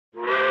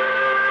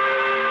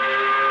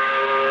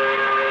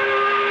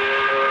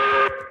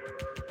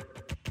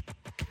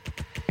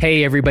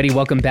Hey, everybody,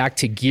 welcome back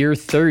to Gear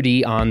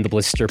 30 on the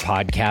Blister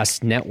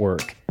Podcast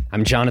Network.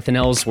 I'm Jonathan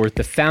Ellsworth,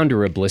 the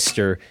founder of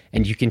Blister,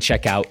 and you can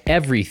check out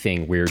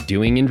everything we're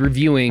doing and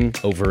reviewing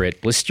over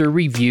at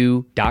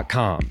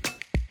blisterreview.com.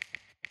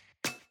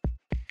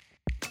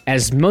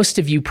 As most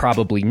of you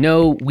probably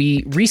know,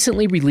 we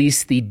recently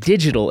released the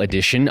digital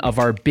edition of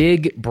our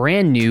big,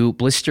 brand new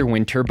Blister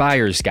Winter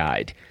Buyer's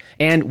Guide.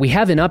 And we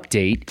have an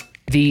update.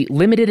 The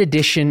limited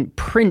edition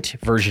print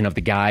version of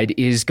the guide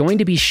is going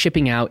to be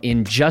shipping out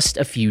in just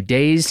a few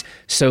days,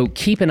 so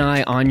keep an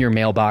eye on your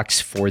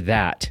mailbox for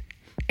that.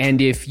 And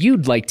if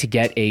you'd like to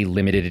get a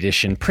limited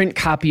edition print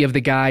copy of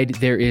the guide,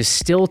 there is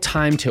still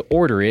time to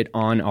order it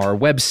on our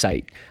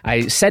website.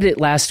 I said it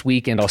last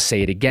week and I'll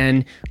say it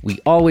again. We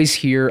always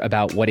hear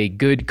about what a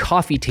good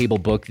coffee table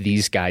book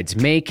these guides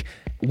make.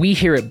 We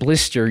here at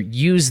Blister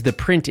use the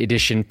print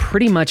edition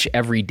pretty much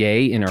every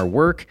day in our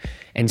work.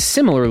 And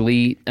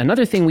similarly,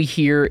 another thing we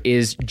hear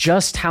is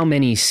just how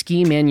many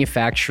ski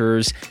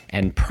manufacturers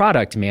and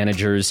product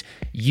managers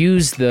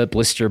use the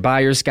Blister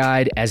Buyer's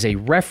Guide as a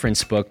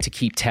reference book to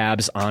keep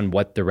tabs on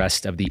what the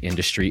rest of the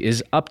industry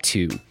is up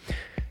to.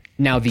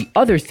 Now, the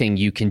other thing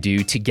you can do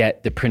to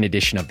get the print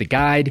edition of the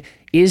guide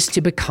is to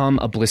become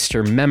a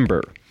Blister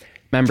member.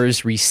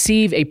 Members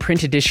receive a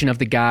print edition of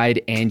the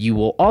guide, and you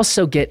will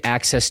also get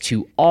access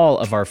to all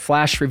of our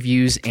flash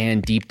reviews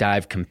and deep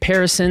dive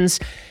comparisons.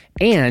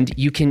 And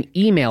you can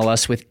email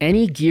us with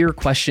any gear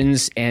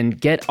questions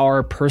and get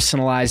our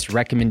personalized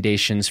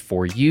recommendations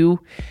for you.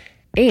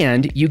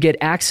 And you get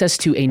access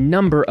to a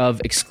number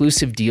of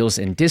exclusive deals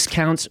and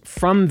discounts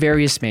from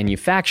various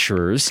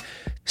manufacturers,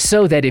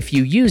 so that if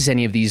you use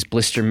any of these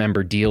Blister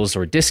member deals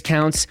or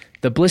discounts,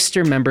 the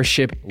Blister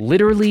membership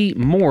literally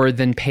more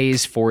than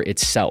pays for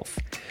itself.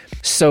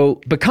 So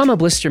become a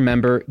Blister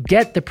member,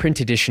 get the print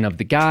edition of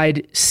the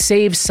guide,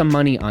 save some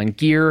money on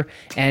gear,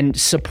 and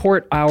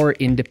support our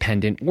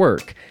independent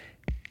work.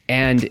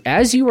 And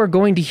as you are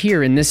going to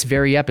hear in this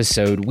very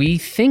episode, we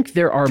think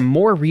there are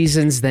more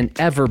reasons than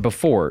ever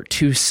before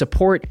to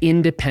support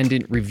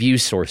independent review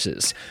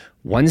sources,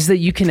 ones that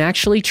you can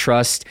actually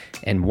trust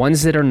and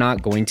ones that are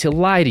not going to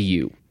lie to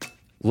you.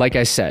 Like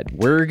I said,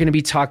 we're going to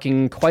be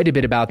talking quite a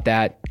bit about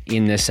that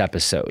in this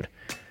episode.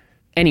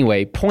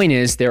 Anyway, point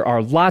is, there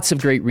are lots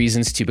of great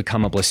reasons to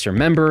become a Blister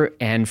member,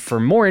 and for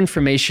more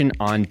information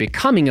on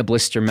becoming a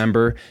Blister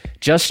member,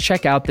 just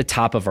check out the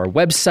top of our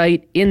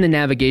website in the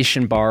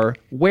navigation bar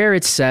where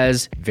it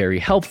says, very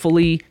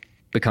helpfully,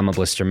 become a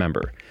Blister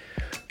member.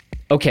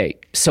 Okay,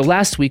 so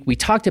last week we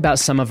talked about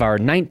some of our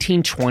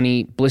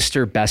 1920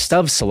 Blister Best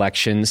Of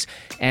selections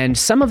and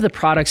some of the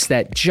products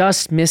that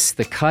just missed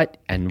the cut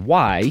and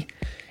why.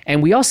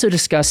 And we also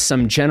discussed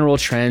some general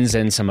trends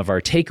and some of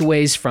our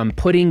takeaways from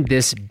putting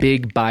this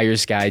big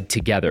buyer's guide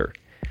together.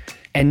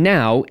 And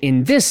now,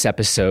 in this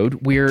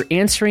episode, we're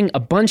answering a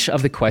bunch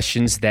of the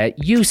questions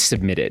that you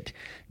submitted.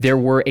 There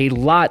were a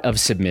lot of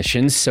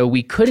submissions, so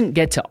we couldn't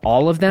get to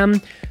all of them,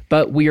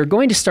 but we are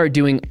going to start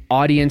doing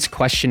audience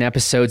question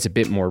episodes a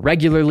bit more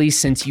regularly,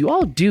 since you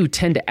all do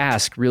tend to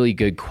ask really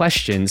good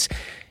questions.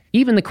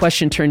 Even the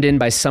question turned in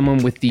by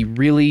someone with the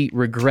really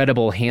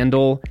regrettable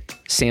handle,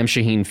 Sam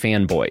Shaheen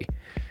Fanboy.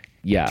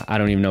 Yeah, I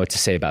don't even know what to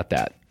say about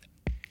that.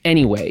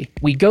 Anyway,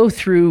 we go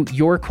through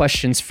your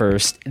questions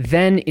first,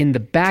 then in the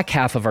back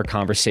half of our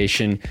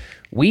conversation,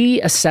 we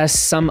assess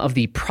some of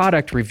the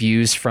product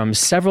reviews from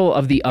several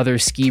of the other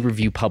ski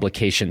review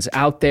publications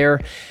out there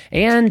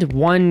and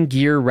one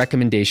gear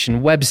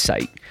recommendation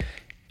website.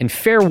 And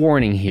fair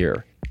warning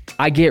here,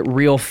 I get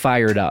real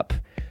fired up.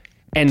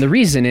 And the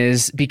reason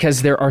is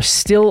because there are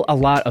still a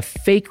lot of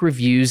fake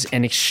reviews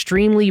and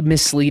extremely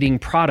misleading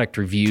product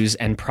reviews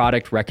and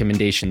product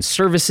recommendation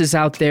services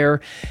out there.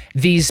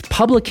 These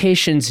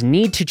publications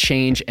need to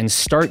change and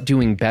start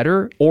doing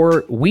better,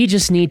 or we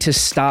just need to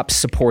stop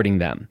supporting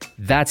them.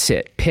 That's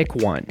it. Pick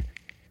one.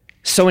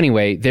 So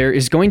anyway, there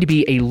is going to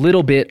be a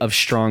little bit of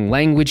strong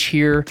language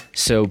here,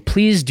 so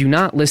please do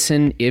not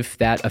listen if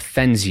that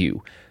offends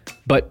you.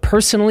 But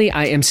personally,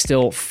 I am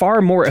still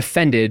far more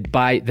offended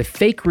by the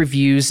fake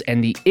reviews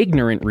and the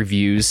ignorant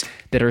reviews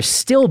that are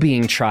still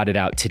being trotted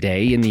out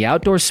today in the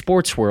outdoor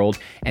sports world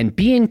and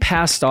being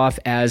passed off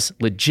as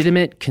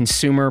legitimate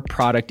consumer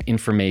product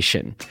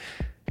information.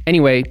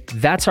 Anyway,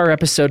 that's our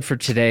episode for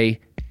today.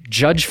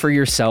 Judge for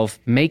yourself,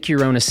 make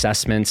your own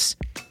assessments,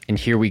 and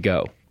here we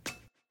go.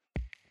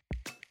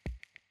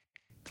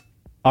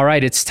 All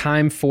right, it's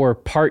time for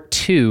part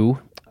 2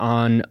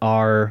 on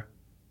our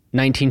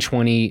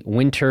 1920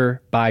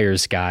 Winter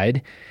Buyer's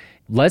Guide.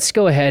 Let's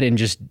go ahead and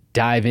just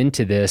dive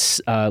into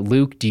this.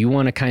 Luke, do you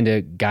want to kind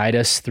of guide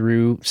us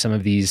through some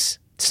of these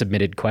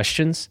submitted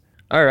questions?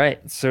 All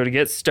right. So to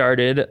get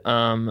started,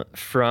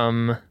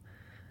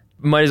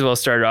 might as well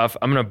start it off.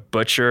 I'm going to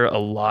butcher a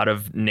lot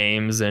of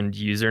names and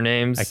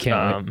usernames.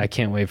 I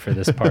can't wait for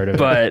this part of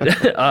but,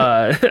 it.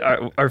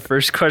 But our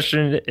first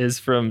question is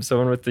from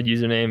someone with the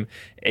username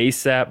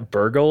ASAP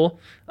Burgle,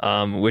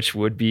 which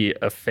would be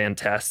a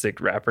fantastic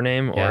rapper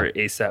name, or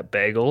ASAP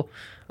Bagel.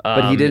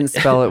 But he didn't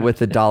spell it with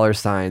the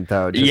 $sign,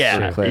 though,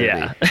 just for clarity.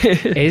 Yeah.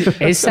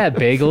 ASAP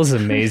Bagel's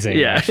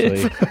amazing,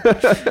 actually.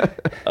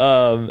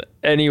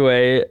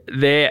 Anyway,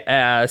 they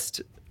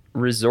asked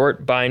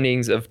resort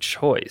bindings of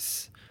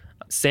choice.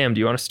 Sam, do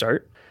you want to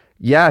start?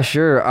 Yeah,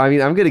 sure. I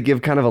mean, I'm going to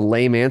give kind of a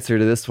lame answer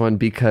to this one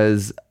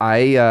because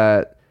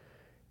I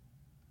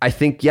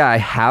think, I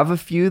have a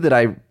few that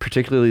I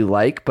particularly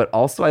like, but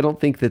also I don't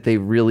think that they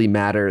really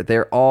matter.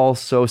 They're all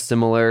so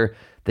similar.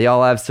 They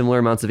all have similar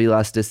amounts of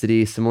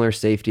elasticity, similar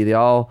safety. They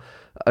all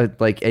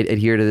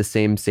adhere to the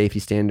same safety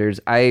standards.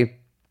 I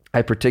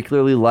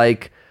particularly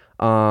like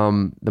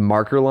the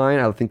marker line.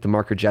 I think the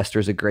marker Jester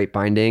is a great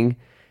binding.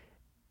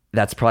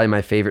 That's probably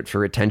my favorite for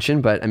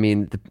retention. But I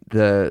mean,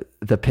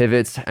 the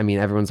pivots, I mean,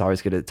 everyone's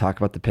always going to talk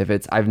about the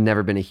pivots. I've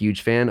never been a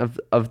huge fan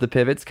of the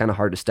pivots. Kind of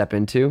hard to step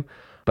into.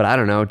 But I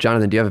don't know.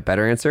 Jonathan, do you have a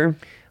better answer?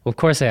 Well, of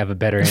course I have a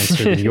better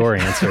answer than your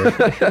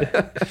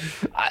answer.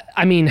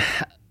 I mean,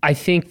 I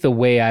think the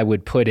way I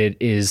would put it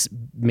is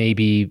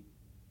maybe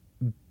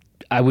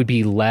I would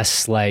be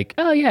less like,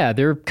 oh yeah,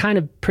 they're kind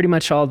of pretty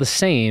much all the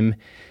same.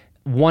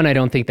 One, I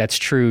don't think that's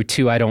true.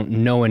 Two, I don't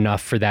know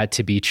enough for that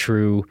to be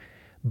true.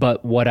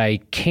 But what I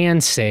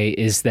can say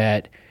is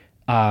that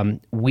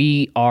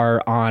we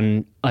are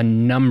on a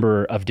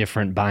number of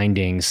different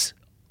bindings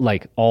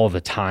like all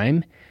the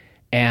time.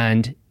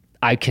 And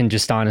I can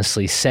just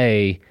honestly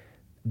say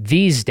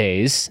these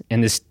days,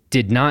 and this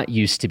did not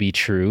used to be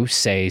true,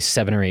 say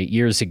 7 or 8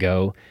 years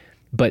ago,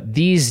 but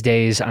these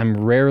days I'm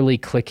rarely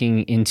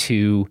clicking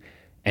into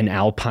an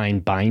Alpine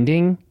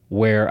binding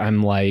where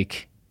I'm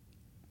like,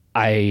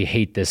 I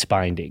hate this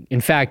binding.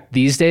 In fact,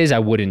 these days I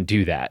wouldn't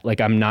do that.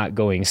 Like, I'm not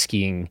going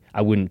skiing.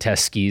 I wouldn't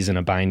test skis in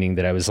a binding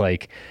that I was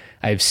like,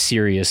 I have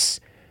serious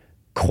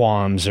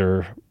qualms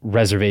or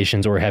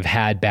reservations or have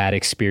had bad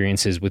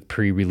experiences with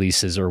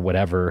pre-releases or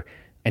whatever.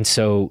 And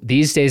so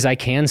these days I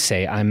can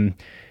say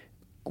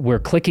we're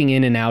clicking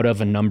in and out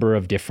of a number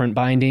of different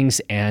bindings,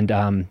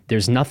 and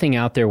there's nothing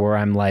out there where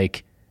I'm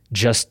like,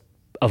 just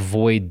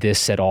avoid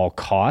this at all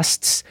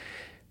costs.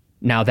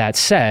 Now, that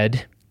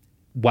said,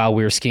 while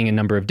we're skiing a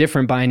number of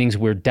different bindings,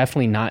 we're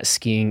definitely not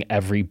skiing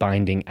every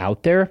binding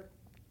out there.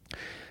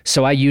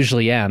 So I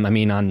usually am. I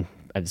mean,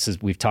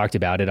 we've talked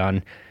about it,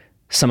 on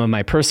some of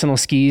my personal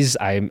skis,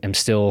 I am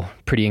still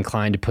pretty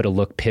inclined to put a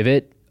Look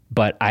pivot,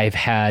 but I've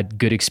had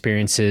good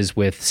experiences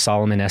with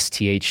Salomon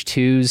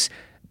STH2s.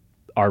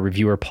 Our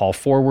reviewer, Paul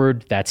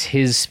Forward, that's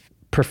his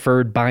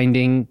preferred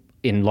binding,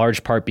 in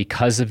large part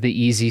because of the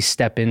easy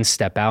step in,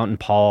 step out. And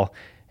Paul,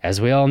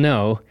 as we all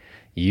know,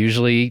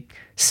 usually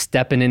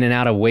stepping in and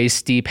out of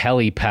waist deep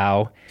heli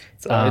pow.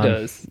 That's all he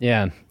does.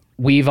 Yeah.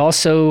 We've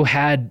also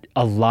had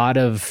a lot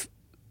of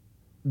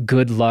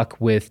good luck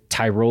with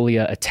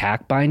Tyrolia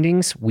attack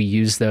bindings. We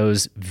use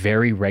those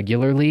very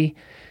regularly.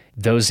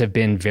 Those have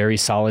been very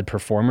solid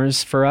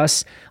performers for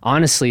us.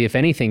 Honestly, if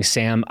anything,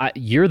 Sam,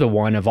 you're the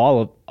one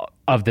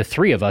of the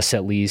three of us,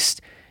 at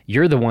least,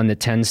 you're the one that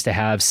tends to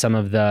have some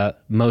of the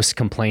most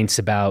complaints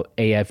about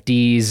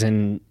AFDs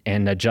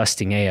and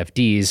adjusting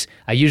AFDs.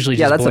 I usually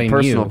just blame you. Yeah,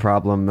 that's a personal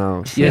problem,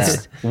 though.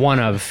 Yes, one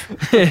of.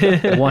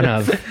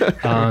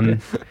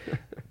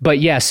 But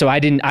yeah, so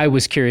I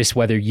was curious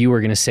whether you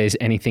were going to say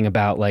anything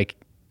about like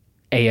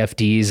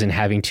AFDs and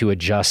having to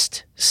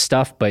adjust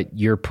stuff, but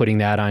you're putting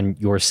that on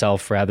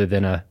yourself rather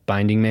than a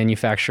binding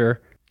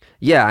manufacturer.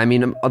 Yeah, I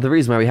mean, the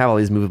reason why we have all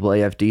these movable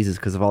AFDs is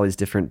because of all these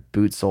different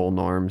boot sole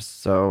norms.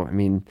 So, I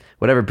mean,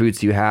 whatever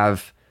boots you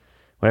have,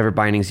 whatever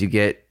bindings you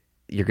get,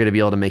 you're going to be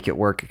able to make it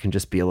work. It can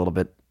just be a little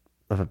bit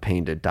of a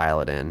pain to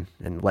dial it in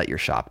and let your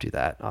shop do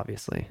that,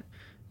 obviously.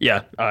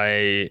 Yeah,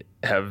 I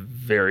have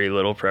very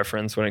little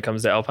preference when it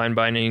comes to Alpine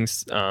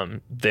bindings.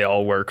 They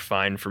all work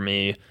fine for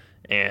me.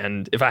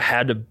 And if I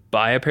had to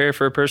buy a pair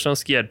for a personal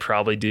ski, I'd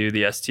probably do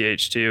the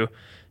STH2.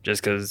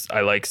 Just because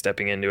I like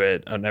stepping into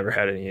it. I've never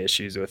had any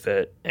issues with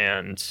it.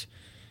 And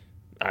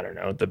I don't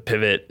know, the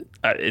pivot,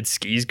 it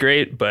skis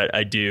great, but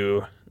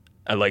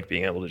I like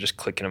being able to just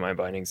click into my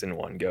bindings in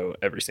one go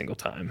every single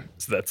time.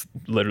 So that's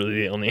literally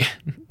the only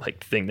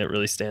thing that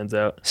really stands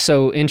out.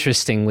 So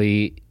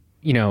interestingly,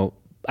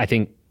 I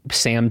think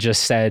Sam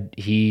just said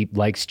he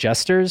likes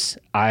Jesters.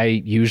 I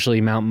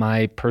usually mount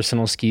my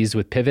personal skis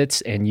with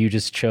pivots, and you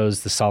just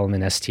chose the Salomon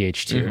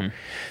STH2. Mm-hmm.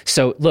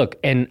 So look,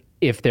 and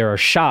if there are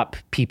shop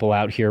people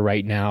out here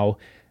right now,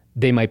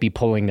 they might be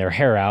pulling their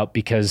hair out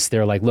because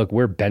they're like, look,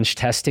 we're bench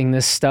testing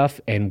this stuff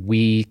and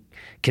we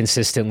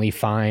consistently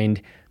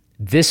find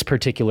this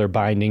particular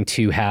binding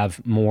to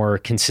have more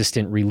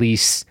consistent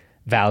release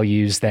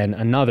values than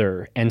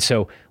another. And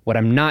so what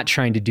I'm not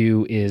trying to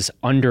do is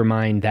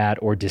undermine that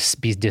or be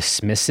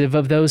dismissive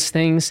of those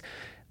things.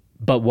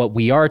 But what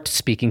we are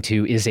speaking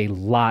to is a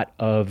lot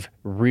of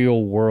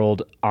real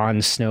world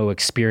on snow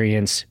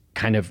experience,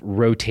 kind of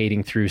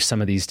rotating through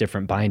some of these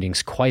different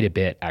bindings quite a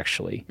bit,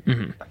 actually.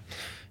 Mm-hmm.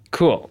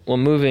 Cool. Well,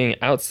 moving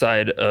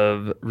outside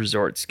of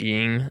resort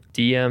skiing,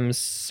 DM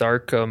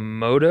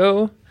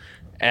Sarkamoto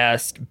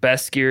asked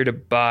best gear to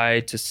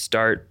buy to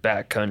start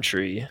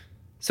backcountry.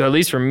 So at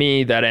least for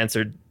me, that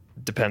answer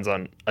depends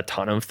on a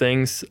ton of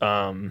things.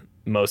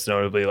 most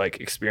notably like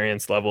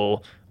experience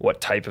level,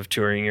 what type of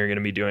touring you're going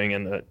to be doing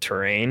in the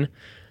terrain.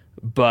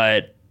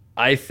 But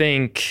I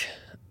think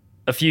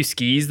a few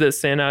skis that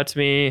stand out to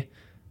me,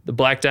 the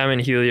Black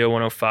Diamond Helio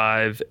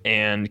 105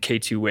 and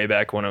K2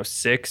 Wayback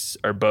 106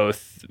 are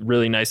both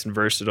really nice and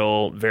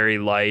versatile, very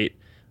light.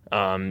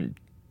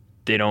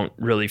 They don't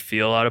really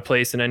feel out of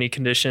place in any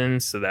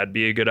conditions, so that'd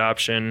be a good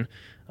option.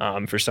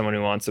 For someone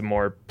who wants a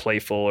more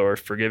playful or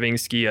forgiving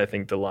ski, I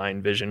think the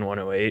Line Vision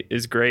 108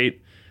 is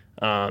great.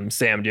 Sam,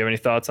 do you have any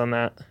thoughts on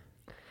that?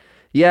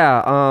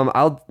 Yeah,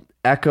 I'll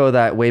echo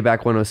that Wayback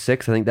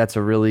 106. I think that's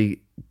a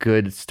really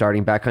good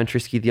starting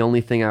backcountry ski. The only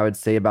thing I would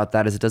say about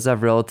that is it does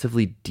have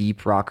relatively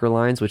deep rocker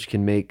lines, which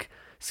can make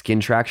skin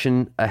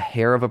traction a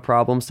hair of a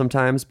problem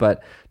sometimes,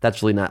 but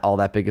that's really not all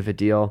that big of a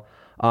deal.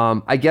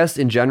 I guess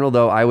in general,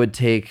 though, I would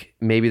take,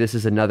 maybe this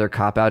is another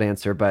cop-out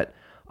answer, but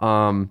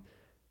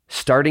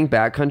starting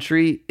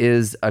backcountry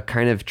is a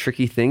kind of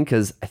tricky thing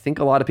because I think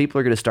a lot of people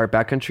are going to start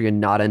backcountry and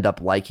not end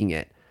up liking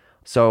it.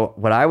 So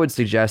what I would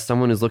suggest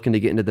someone who's looking to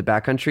get into the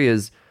backcountry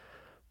is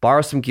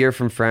borrow some gear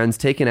from friends,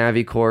 take an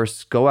Avi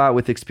course, go out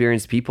with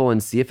experienced people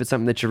and see if it's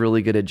something that you're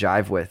really good at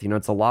jive with. You know,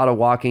 it's a lot of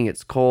walking,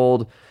 it's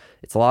cold,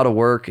 it's a lot of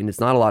work, and it's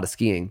not a lot of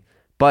skiing.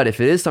 But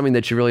if it is something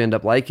that you really end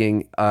up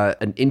liking,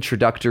 an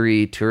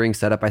introductory touring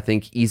setup, I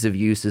think ease of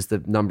use is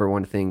the number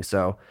one thing.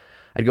 So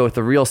I'd go with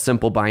a real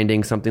simple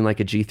binding, something like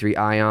a G3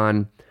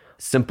 Ion,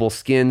 simple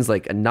skins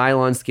like a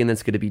nylon skin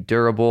that's going to be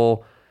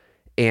durable,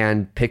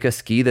 and pick a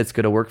ski that's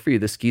going to work for you.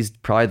 The ski's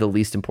probably the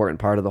least important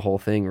part of the whole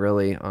thing,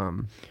 really.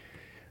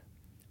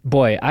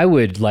 Boy, I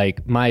would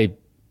my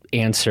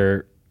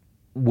answer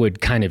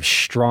would kind of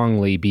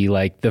strongly be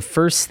like, the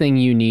first thing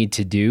you need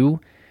to do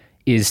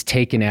is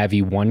take an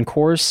Avi 1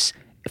 course,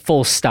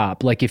 full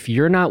stop. Like, if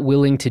you're not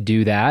willing to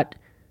do that,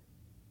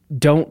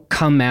 don't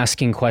come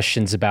asking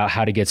questions about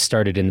how to get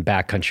started in the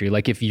backcountry.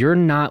 Like, if you're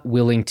not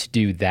willing to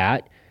do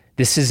that,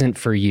 this isn't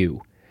for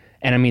you.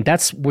 And I mean,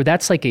 that's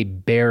like a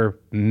bare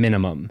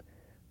minimum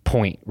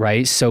point,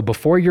 right? So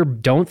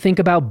don't think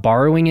about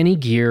borrowing any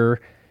gear,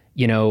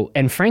 you know,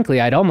 and frankly,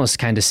 I'd almost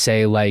kind of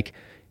say, like,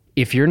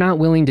 if you're not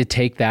willing to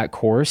take that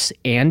course,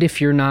 and if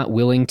you're not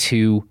willing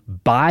to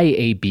buy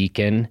a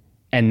beacon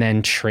and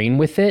then train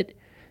with it,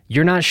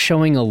 you're not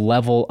showing a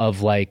level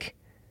of like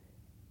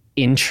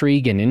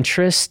intrigue and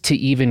interest to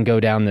even go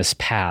down this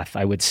path,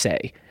 I would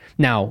say.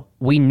 Now,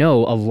 we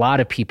know a lot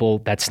of people,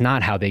 that's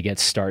not how they get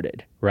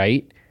started,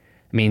 right?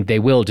 I mean, they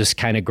will just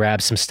kind of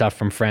grab some stuff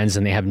from friends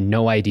and they have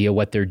no idea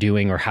what they're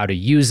doing or how to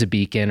use a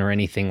beacon or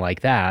anything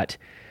like that.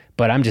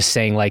 But I'm just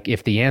saying, like,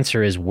 if the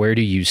answer is where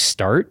do you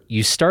start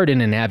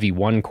in an Avi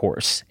 1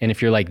 course. And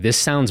if you're like, this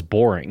sounds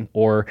boring,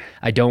 or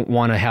I don't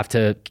want to have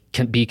to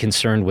be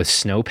concerned with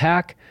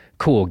snowpack,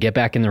 cool, get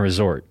back in the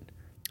resort.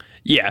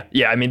 Yeah.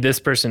 I mean, this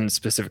person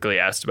specifically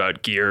asked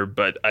about gear,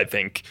 but I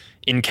think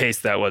in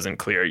case that wasn't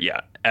clear,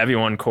 Avi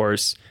 1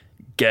 course,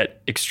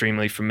 get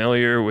extremely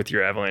familiar with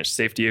your avalanche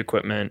safety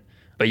equipment.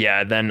 But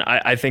yeah, then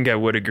I think I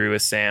would agree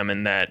with Sam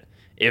in that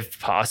if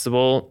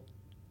possible,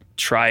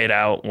 try it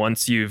out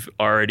once you've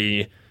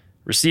already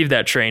received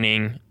that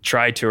training,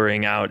 try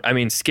touring out. I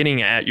mean,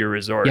 skinning at your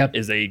resort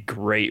is a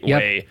great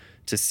way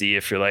to see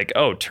if you're like,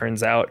 oh,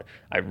 turns out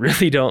I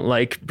really don't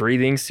like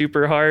breathing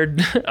super hard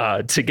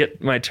to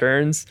get my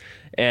turns.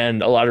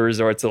 And a lot of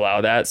resorts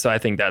allow that. So I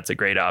think that's a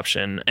great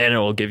option. And it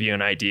will give you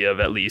an idea of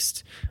at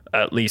least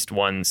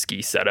one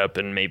ski setup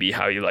and maybe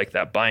how you like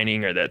that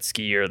binding or that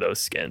ski or those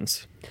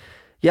skins.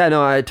 Yeah,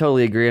 no, I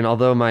totally agree. And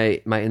although my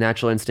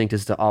natural instinct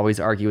is to always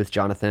argue with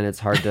Jonathan, it's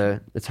hard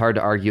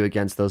to argue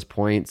against those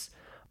points.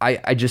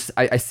 I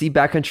see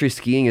backcountry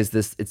skiing as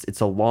this, it's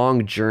a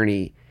long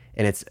journey,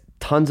 and it's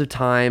tons of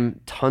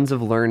time, tons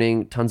of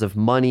learning, tons of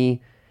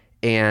money,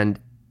 and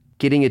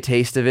getting a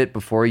taste of it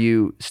before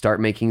you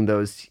start making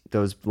those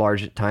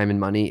large time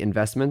and money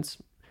investments.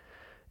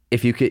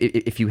 If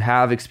you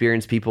have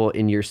experienced people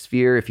in your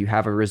sphere, if you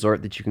have a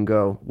resort that you can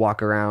go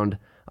walk around,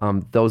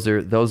 those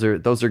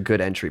are good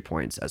entry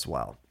points as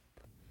well.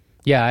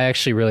 Yeah, I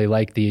actually really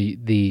like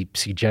the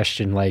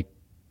suggestion, like,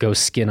 go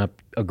skin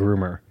up a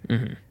groomer,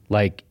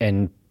 like,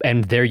 and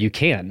there you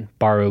can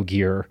borrow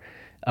gear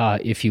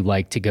if you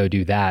like to go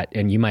do that,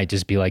 and you might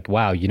just be like,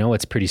 wow, you know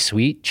what's pretty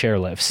sweet?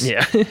 Chairlifts.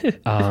 Yeah.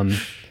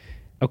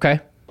 Okay.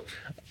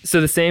 So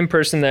the same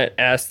person that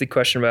asked the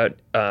question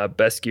about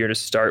best gear to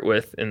start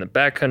with in the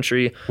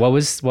backcountry. What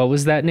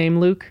was that name,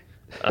 Luke?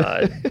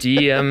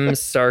 DM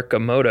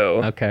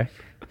Sarkamoto. Okay.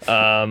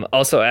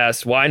 Also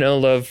asked, why no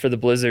love for the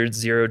Blizzard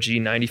Zero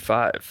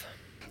G95?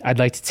 I'd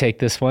like to take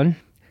this one.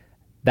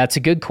 That's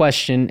a good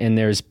question, and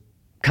there's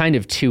kind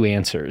of two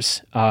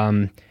answers.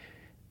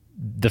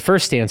 The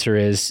first answer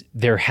is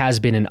there has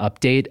been an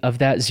update of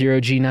that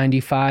Zero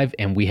G95,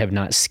 and we have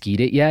not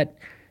skied it yet,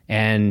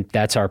 and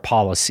that's our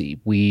policy.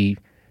 We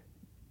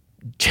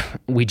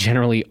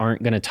generally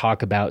aren't going to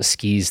talk about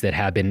skis that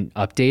have been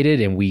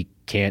updated, and we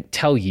can't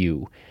tell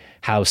you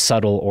how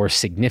subtle or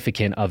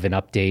significant of an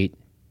update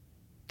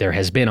there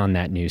has been on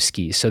that new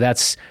ski. So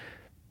that's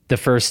the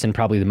first and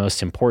probably the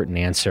most important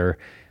answer.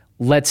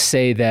 Let's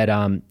say that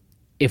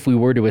if we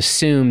were to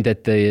assume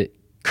that the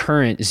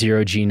current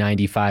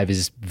 0G95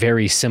 is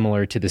very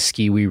similar to the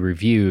ski we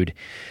reviewed,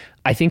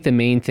 I think the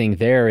main thing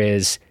there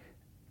is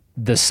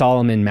the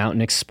Salomon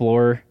Mountain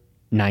Explorer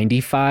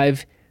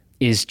 95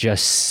 is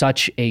just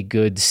such a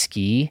good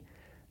ski.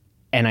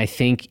 And I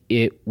think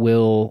it's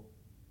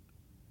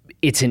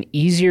an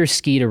easier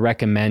ski to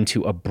recommend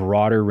to a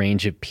broader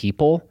range of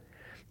people.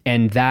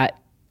 And that,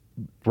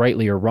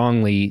 rightly or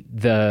wrongly,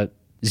 the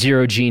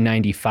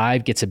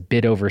 0G95 gets a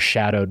bit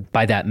overshadowed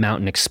by that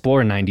Mountain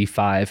Explorer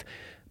 95.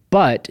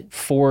 But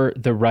for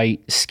the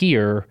right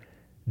skier,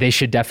 they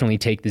should definitely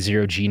take the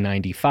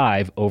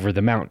 0G95 over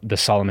the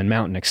Salomon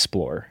Mountain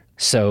Explorer.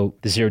 So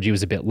the 0G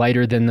was a bit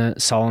lighter than the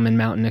Salomon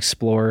Mountain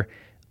Explorer,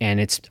 and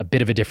it's a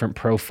bit of a different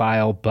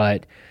profile,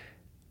 but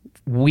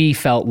we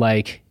felt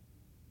like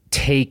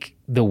take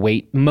the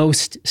weight.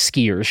 Most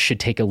skiers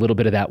should take a little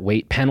bit of that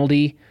weight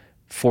penalty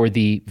for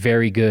the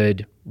very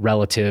good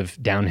relative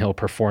downhill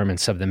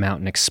performance of the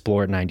Mountain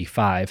Explorer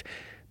 95.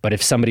 But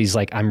if somebody's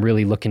like, I'm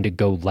really looking to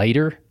go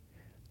lighter,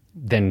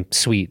 then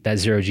sweet, that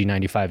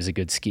 0G95 is a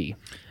good ski.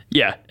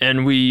 Yeah,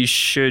 and we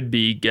should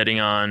be getting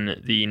on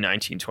the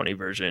 1920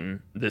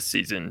 version this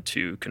season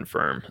to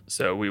confirm.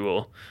 So we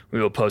will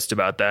post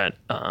about that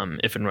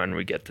if and when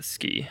we get the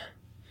ski.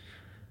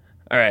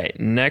 All right,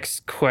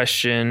 next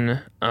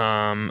question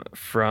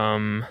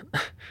from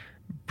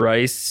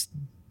Bryce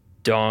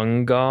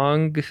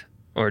Dongong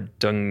or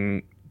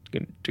Dungog.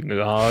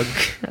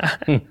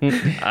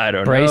 I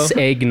don't know. Bryce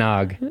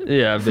Eggnog.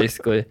 Yeah,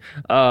 basically.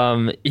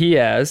 He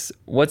asks,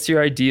 what's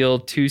your ideal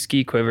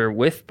 2-ski quiver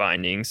with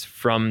bindings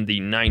from the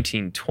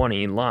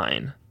 1920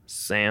 line?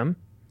 Sam?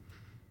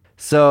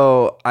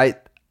 So I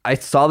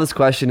saw this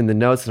question in the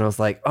notes and I was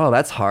like, oh,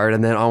 that's hard.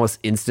 And then almost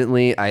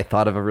instantly I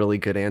thought of a really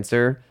good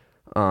answer,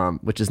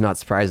 which is not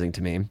surprising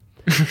to me.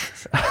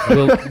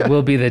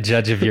 We'll be the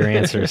judge of your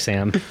answer,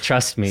 Sam.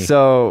 Trust me.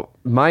 So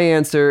my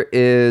answer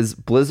is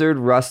Blizzard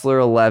Rustler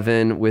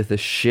 11 with a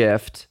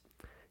shift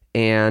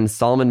and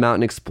Salomon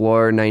Mountain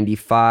Explorer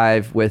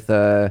 95 with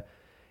a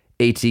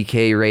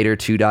ATK Raider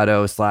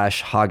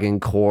 2.0 / Hagen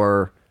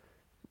Core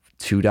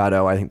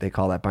 2.0. I think they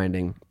call that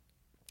binding.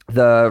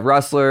 The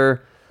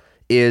Rustler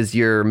is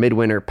your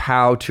midwinter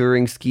POW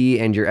touring ski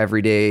and your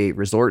everyday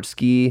resort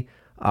ski.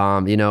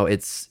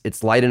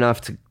 It's light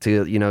enough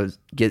to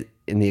get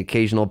in the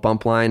occasional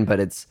bump line, but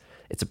it's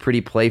a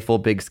pretty playful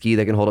big ski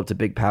that can hold up to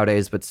big POW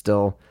days, but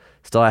still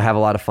I have a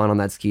lot of fun on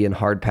that ski and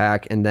hard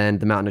pack. And then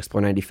the Mountain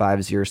Explorer 95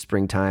 is your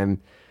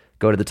springtime,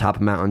 go to the top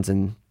of mountains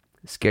and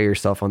scare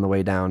yourself on the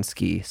way down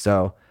ski.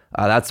 So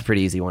that's a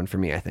pretty easy one for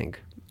me, I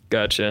think.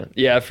 Gotcha.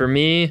 Yeah, for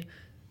me,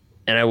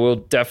 and I will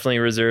definitely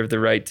reserve the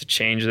right to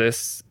change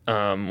this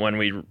when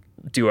we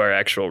do our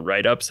actual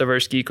write-ups of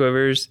our ski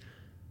quivers.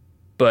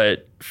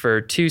 But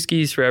for 2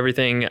 skis for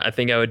everything, I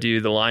think I would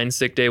do the Line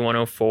Sick Day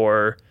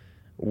 104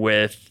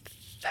 with,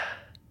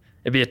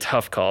 it'd be a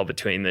tough call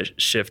between the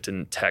Shift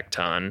and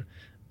Tecton,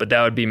 but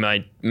that would be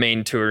my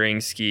main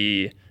touring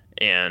ski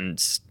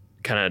and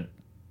kind of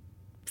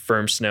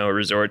firm snow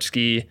resort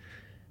ski.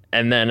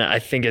 And then I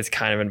think it's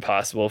kind of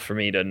impossible for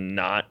me to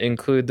not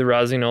include the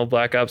Rossignol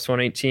Black Ops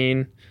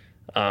 118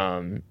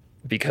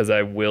 because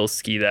I will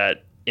ski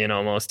that in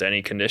almost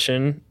any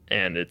condition,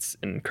 and it's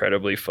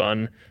incredibly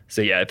fun.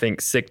 So yeah, I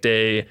think Sick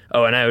Day.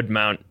 Oh, and I would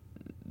mount,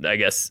 I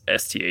guess,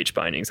 STH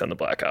bindings on the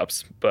Black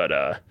Ops, but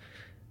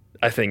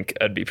I think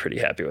I'd be pretty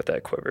happy with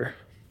that quiver.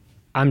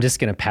 I'm just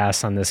gonna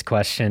pass on this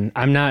question.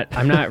 I'm not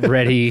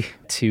ready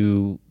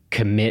to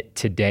commit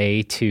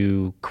today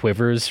to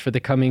quivers for the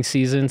coming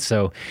season,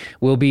 so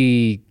we'll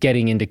be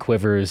getting into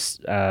quivers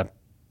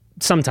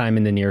sometime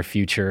in the near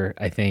future,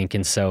 I think,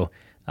 and so.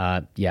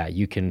 Yeah,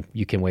 you can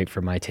wait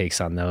for my takes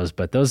on those,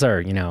 but those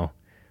are,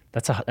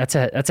 that's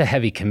a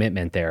heavy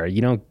commitment there.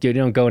 You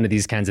don't go into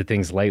these kinds of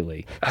things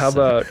lightly. How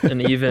about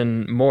an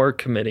even more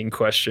committing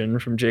question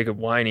from Jacob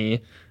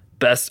Winey?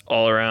 Best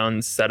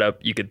all-around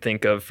setup you could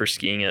think of for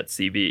skiing at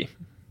CB?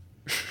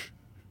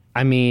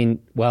 I mean,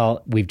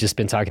 well, we've just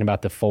been talking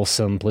about the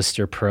Folsom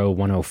Blister Pro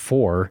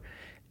 104,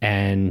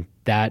 and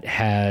that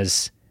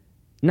has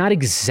not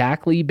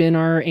exactly been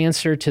our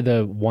answer to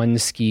the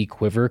 1-ski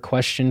quiver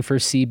question for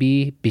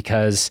CB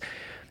because,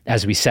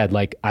 as we said,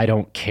 I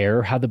don't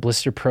care how the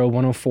Blister Pro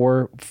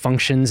 104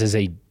 functions as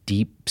a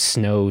deep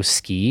snow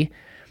ski.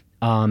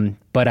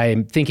 But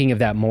I'm thinking of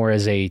that more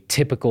as a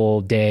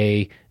typical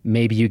day.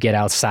 Maybe you get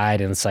outside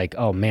and it's like,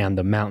 oh man,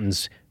 the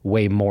mountain's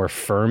way more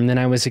firm than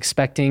I was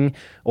expecting.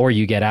 Or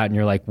you get out and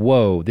you're like,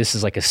 whoa, this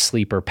is like a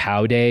sleeper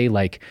POW day.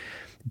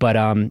 But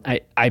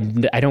I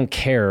don't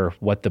care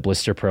what the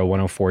Blister Pro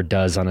 104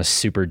 does on a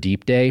super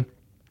deep day.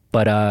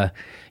 But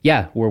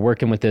yeah, we're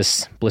working with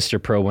this Blister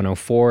Pro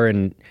 104,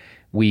 and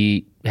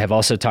we have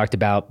also talked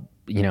about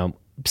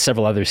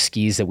several other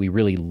skis that we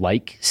really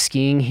like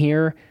skiing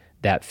here.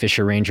 That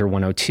Fisher Ranger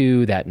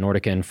 102, that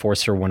Nordica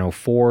Enforcer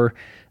 104.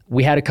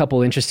 We had a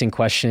couple interesting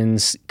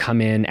questions come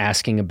in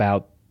asking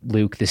about,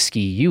 Luke, the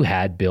ski you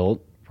had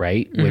built,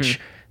 right? Mm-hmm. Which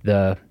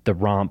the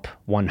Romp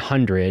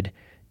 100.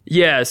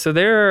 Yeah, so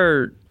there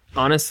are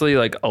honestly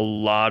like a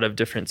lot of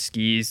different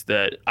skis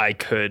that I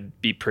could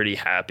be pretty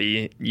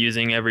happy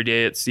using every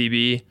day at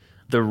CB.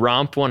 The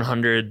Romp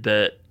 100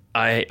 that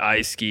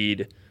I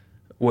skied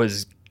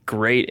was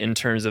great in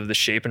terms of the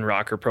shape and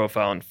rocker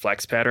profile and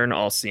flex pattern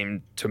all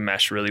seemed to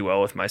mesh really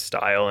well with my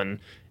style, and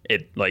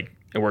it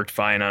worked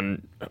fine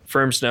on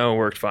firm snow,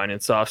 worked fine in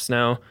soft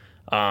snow.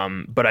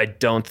 But I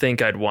don't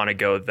think I'd want to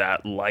go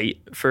that light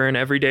for an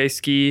everyday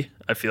ski.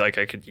 I feel like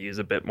I could use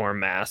a bit more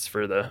mass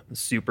for the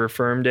super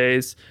firm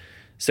days.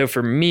 So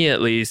for me,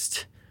 at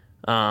least,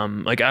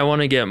 I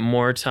want to get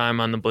more time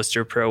on the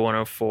Blister Pro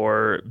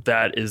 104.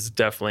 That is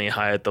definitely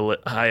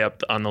high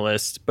up on the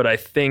list. But I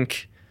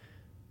think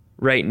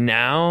right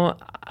now,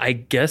 I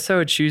guess I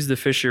would choose the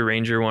Fischer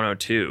Ranger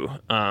 102.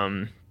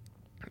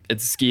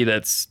 It's a ski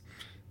that's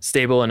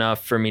stable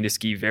enough for me to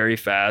ski very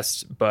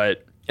fast,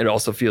 but it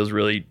also feels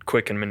really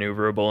quick and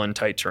maneuverable in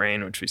tight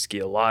terrain, which we ski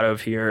a lot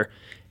of here.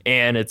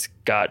 And it's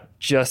got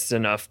just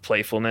enough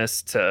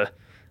playfulness to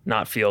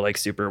not feel like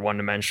super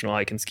one-dimensional.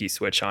 I can ski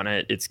switch on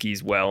it. It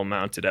skis well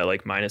mounted at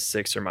like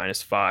 -6 or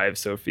 -5,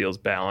 so it feels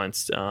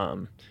balanced.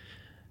 And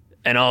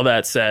all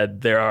that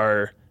said, there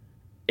are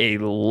a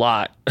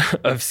lot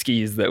of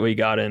skis that we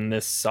got in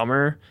this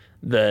summer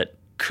that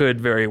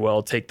could very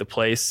well take the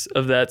place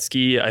of that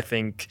ski. I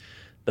think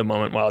the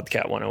Moment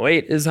Wildcat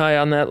 108 is high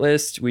on that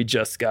list. We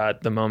just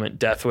got the Moment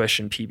Deathwish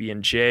and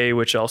PB&J,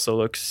 which also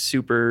looks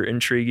super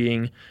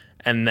intriguing.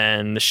 And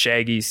then the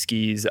Shaggy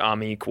Skis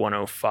Amique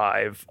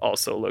 105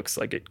 also looks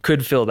like it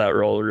could fill that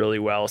role really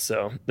well.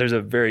 So there's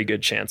a very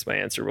good chance my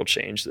answer will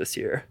change this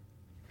year.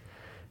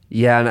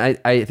 Yeah, and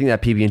I think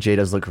that PB&J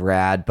does look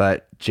rad,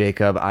 but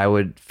Jacob,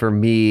 for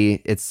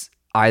me, it's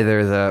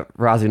either the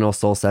Rossignol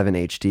Soul 7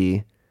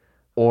 HD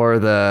or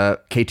the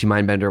K2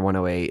 Mindbender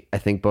 108. I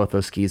think both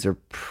those skis are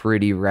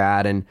pretty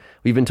rad, and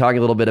we've been talking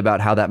a little bit about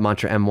how that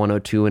Mantra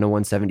M102 and a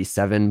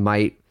 177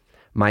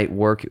 might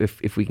work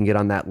if we can get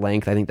on that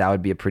length. I think that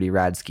would be a pretty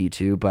rad ski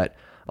too, but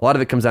a lot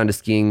of it comes down to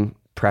skiing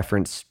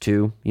preference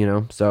too,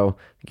 So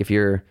if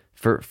you're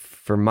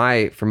for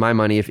my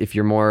money, if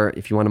you want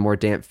a more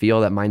damp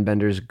feel, that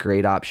Mindbender's a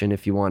great option.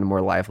 If you want a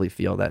more lively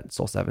feel, that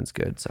Soul 7's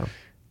good. So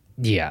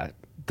yeah,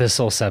 the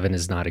Soul 7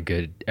 is not a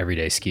good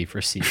everyday ski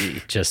for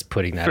CB. Just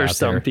putting that for out there.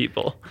 some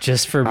people.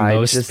 Just for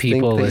most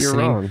people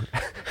listening. You're wrong.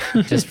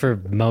 Just for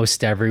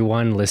most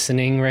everyone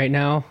listening right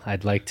now,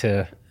 I'd like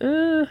to.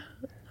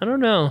 I don't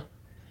know.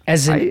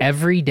 As an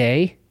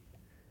everyday.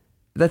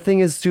 That thing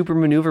is super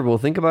maneuverable.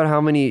 Think about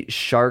how many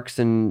sharks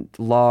and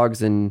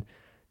logs and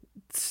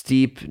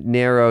steep,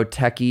 narrow,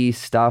 techie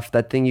stuff.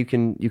 That thing you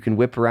can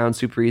whip around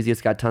super easy.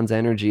 It's got tons of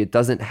energy. It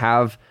doesn't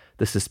have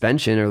the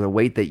suspension or the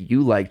weight that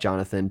you like,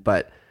 Jonathan,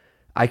 but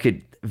I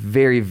could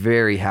very,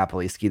 very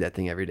happily ski that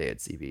thing every day at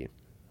CB.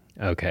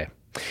 Okay.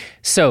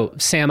 So,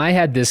 Sam, I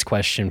had this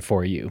question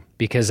for you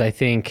because I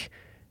think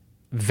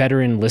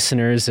veteran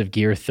listeners of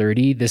Gear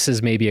 30, this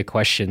is maybe a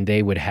question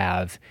they would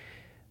have.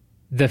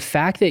 The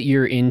fact that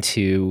you're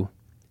into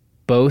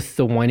both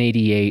the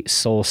 188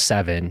 Soul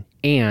 7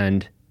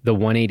 and the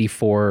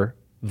 184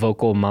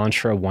 Vocal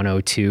Mantra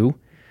 102,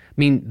 I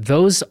mean,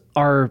 those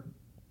are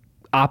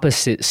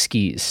opposite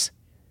skis.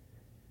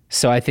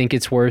 So I think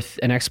it's worth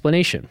an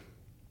explanation.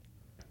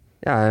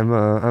 Yeah, I'm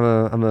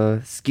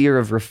a skier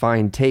of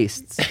refined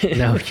tastes.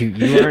 No,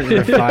 you aren't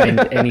refined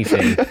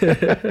anything.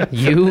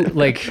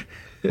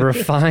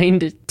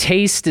 Refined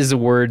taste is a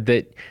word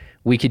that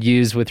we could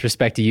use with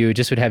respect to you. It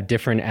just would have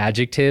different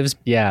adjectives.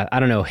 Yeah,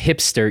 I don't know,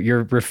 hipster,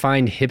 your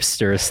refined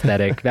hipster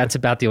aesthetic. That's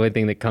about the only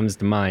thing that comes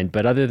to mind.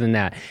 But other than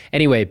that,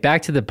 anyway,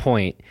 back to the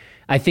point.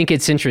 I think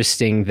it's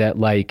interesting that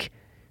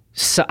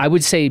so I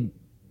would say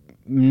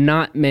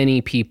not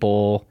many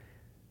people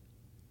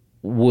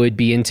would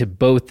be into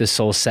both the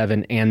Soul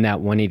 7 and that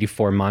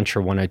 184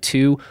 Mantra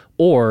 102,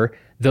 or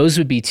those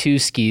would be two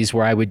skis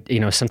where I would,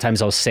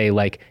 sometimes I'll say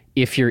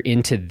if you're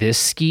into this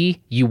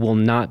ski, you will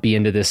not be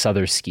into this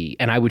other ski.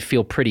 And I would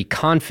feel pretty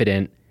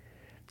confident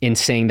in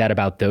saying that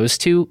about those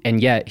two.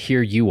 And yet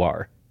here you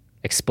are.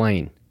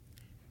 Explain.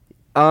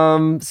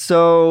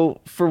 So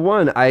for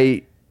one,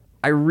 I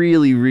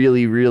really,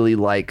 really, really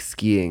like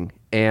skiing.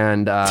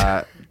 And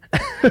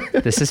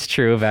this is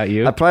true about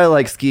you. I probably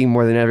like skiing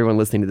more than everyone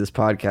listening to this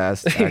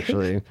podcast,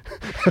 actually.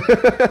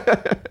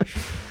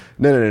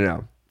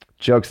 No.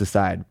 Jokes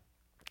aside.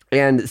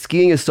 And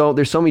skiing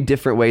there's so many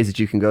different ways that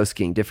you can go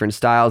skiing, different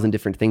styles and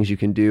different things you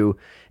can do.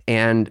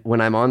 And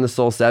when I'm on the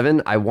Soul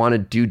 7, I want to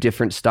do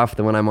different stuff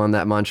than when I'm on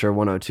that Mantra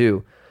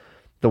 102.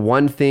 The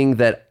one thing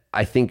that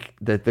I think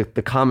that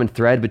the common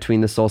thread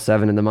between the Soul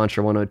 7 and the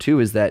Mantra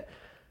 102 is that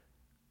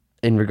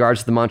in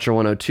regards to the Mantra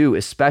 102,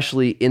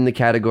 especially in the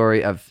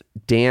category of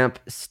damp,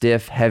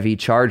 stiff, heavy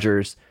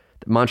chargers,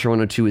 the Mantra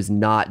 102 is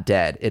not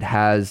dead. It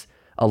has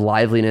a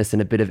liveliness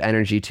and a bit of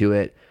energy to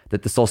it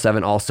that the Soul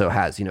 7 also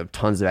has,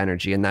 tons of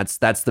energy. And that's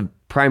the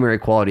primary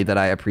quality that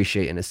I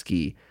appreciate in a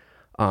ski,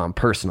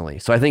 personally.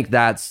 So I think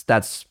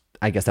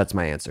I guess that's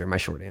my answer, my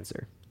short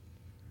answer.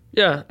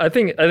 Yeah, I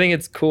think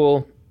it's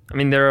cool. I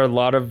mean, there are a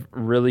lot of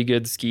really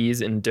good skis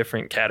in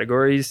different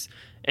categories.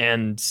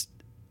 And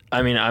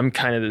I mean, I'm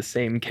kind of the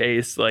same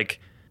case.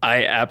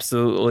 I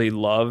absolutely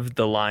love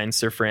the line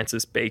Sir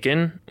Francis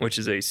Bacon, which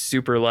is a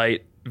super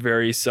light,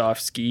 very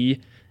soft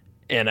ski.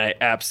 And I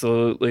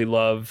absolutely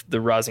love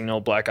the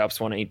Rossignol Black Ops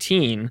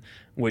 118,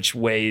 which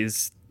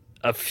weighs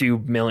a few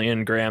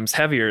million grams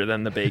heavier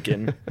than the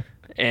Bacon.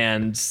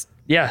 And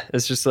yeah,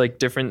 it's just like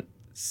different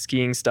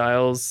skiing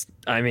styles.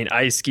 I mean,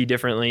 I ski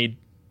differently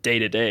day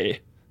to day.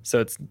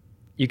 So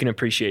you can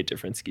appreciate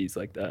different skis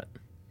like that.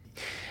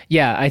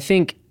 Yeah, I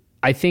think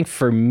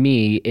for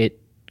me, it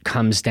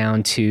comes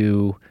down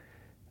to,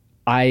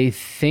 I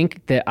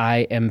think that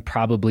I am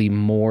probably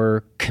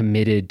more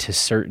committed to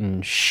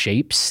certain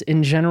shapes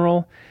in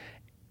general,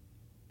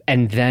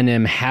 and then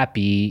am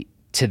happy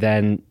to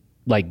then,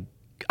 like,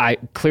 I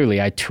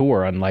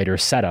tour on lighter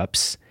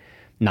setups,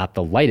 not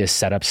the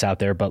lightest setups out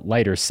there, but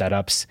lighter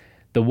setups.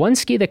 The one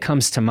ski that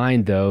comes to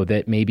mind, though,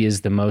 that maybe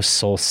is the most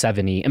Soul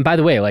 7-y, and by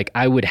the way, like,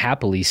 I would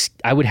happily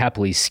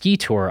ski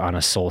tour on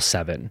a Soul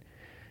 7,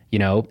 you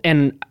know,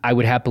 and I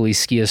would happily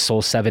ski a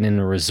Soul 7 in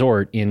a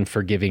resort in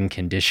forgiving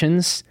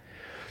conditions.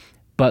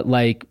 But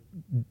like,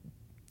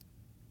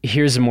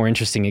 here's a more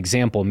interesting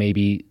example,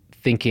 maybe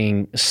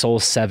thinking Soul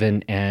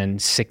 7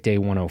 and Sick Day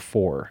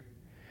 104.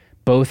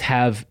 Both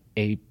have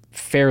a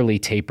fairly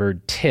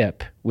tapered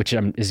tip, which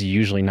is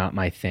usually not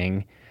my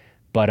thing,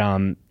 but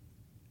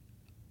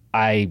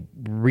I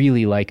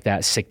really like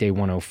that Sick Day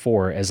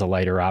 104 as a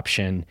lighter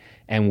option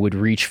and would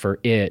reach for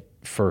it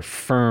for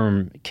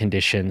firm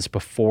conditions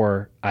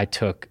before I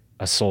took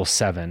a Soul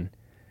 7.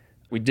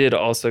 We did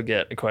also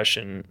get a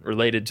question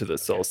related to the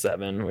Soul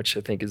 7, which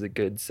I think is a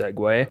good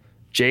segue.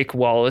 Jake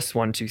Wallace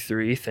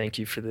 123, thank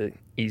you for the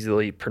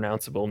easily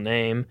pronounceable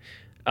name,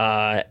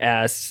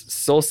 asks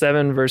Soul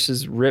 7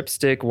 versus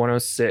Ripstick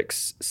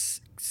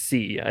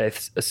 106C. I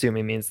assume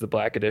he means the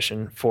Black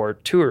Edition for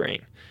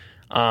touring.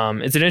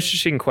 It's an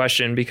interesting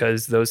question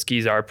because those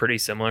skis are pretty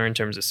similar in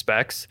terms of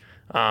specs.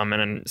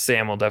 And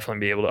Sam will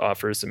definitely be able to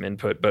offer some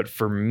input. But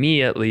for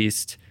me, at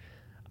least,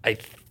 I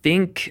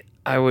think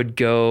I would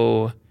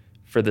go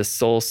for the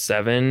Soul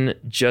 7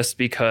 just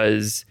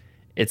because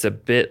it's a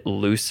bit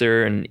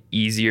looser and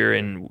easier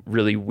in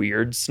really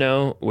weird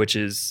snow, which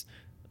is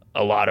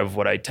a lot of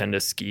what I tend to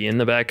ski in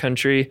the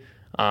backcountry.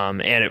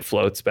 And it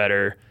floats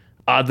better.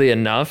 Oddly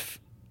enough,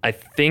 I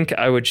think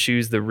I would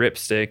choose the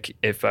Ripstick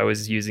if I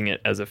was using it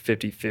as a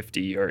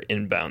 50-50 or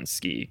inbound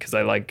ski because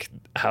I like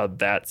how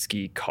that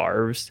ski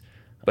carves.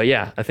 But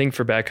yeah, I think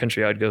for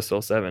backcountry, I'd go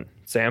Soul 7.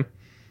 Sam?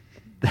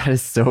 That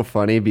is so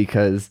funny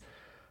because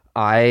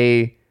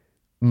I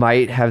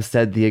might have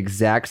said the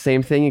exact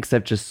same thing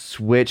except just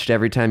switched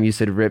every time you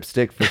said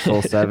Ripstick for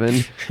Soul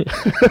 7.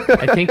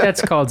 I think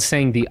that's called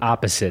saying the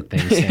opposite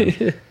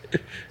thing,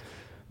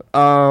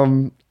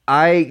 Sam.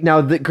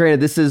 Granted,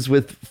 this is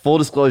with full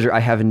disclosure, I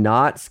have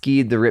not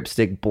skied the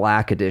Ripstick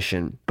Black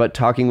Edition, but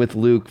talking with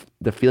Luke,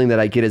 the feeling that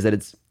I get is that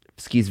it's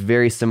skis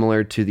very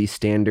similar to the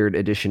standard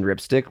edition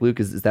Ripstick. Luke,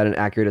 is that an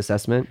accurate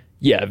assessment?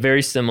 Yeah,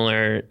 very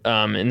similar.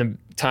 In the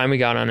time we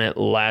got on it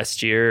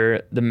last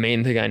year, the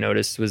main thing I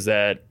noticed was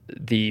that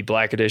the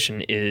Black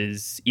Edition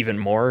is even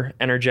more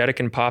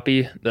energetic and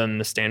poppy than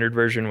the standard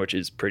version, which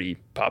is pretty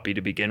poppy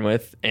to begin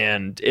with.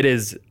 And it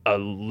is a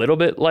little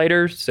bit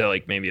lighter, so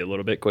like maybe a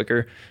little bit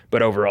quicker.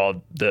 But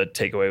overall, the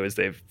takeaway was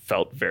they've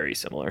felt very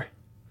similar.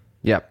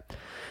 Yep.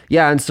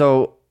 Yeah, and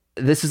so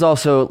this is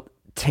also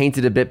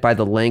tainted a bit by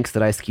the lengths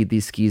that I skied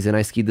these skis in.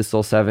 I skied the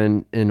Soul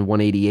 7 in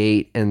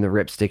 188 and the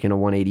Ripstick in a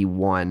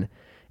 181.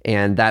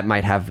 And that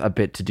might have a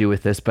bit to do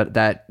with this, but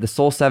that the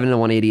Soul 7 and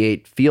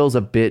 188 feels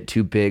a bit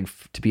too big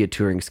to be a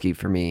touring ski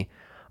for me.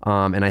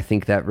 And I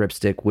think that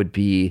Ripstick would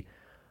be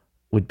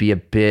a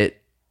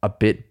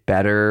bit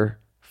better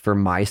for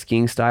my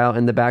skiing style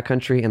in the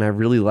backcountry. And I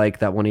really like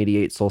that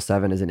 188 Soul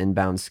 7 as an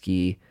inbound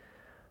ski.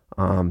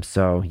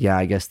 So yeah,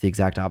 I guess the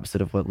exact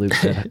opposite of what Luke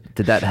said.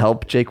 Did that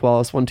help, Jake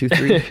Wallace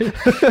 123?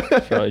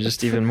 Probably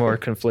just even more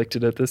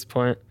conflicted at this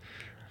point.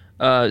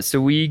 So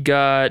we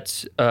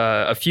got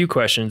a few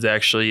questions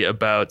actually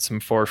about some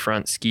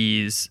forefront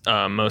skis,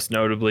 most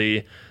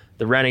notably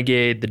the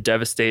Renegade, the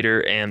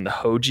Devastator, and the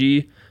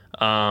Hoji.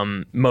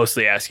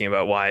 Mostly asking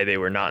about why they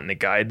were not in the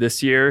guide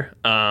this year.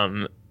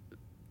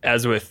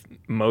 As with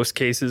most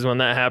cases when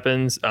that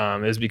happens,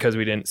 is because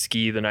we didn't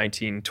ski the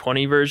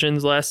 1920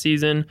 versions last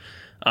season.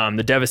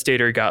 The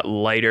Devastator got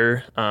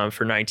lighter for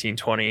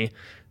 1920.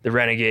 The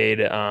Renegade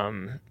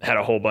had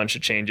a whole bunch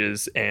of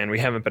changes, and we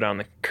haven't been on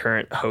the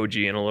current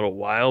Hoji in a little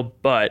while,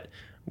 but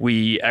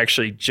we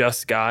actually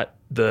just got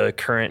the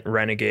current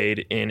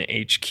Renegade in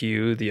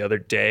HQ the other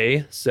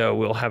day, so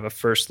we'll have a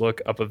first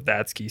look up of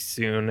that ski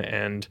soon,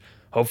 and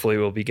hopefully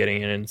we'll be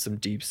getting in some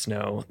deep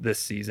snow this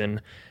season.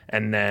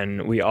 And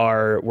then we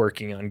are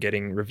working on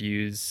getting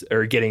reviews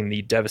or getting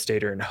the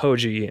Devastator and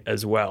Hoji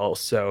as well.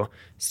 So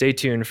stay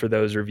tuned for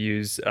those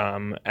reviews.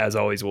 As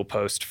always, we'll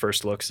post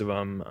first looks of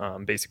them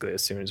basically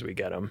as soon as we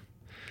get them.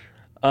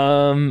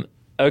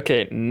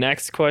 Okay,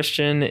 next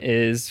question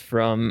is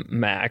from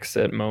Max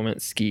at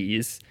Moment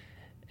Skis,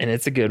 and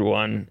it's a good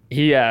one.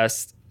 He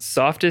asked,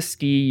 softest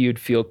ski you'd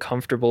feel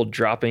comfortable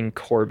dropping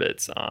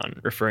Corbett's on,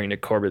 referring to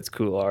Corbett's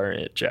Couloir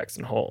at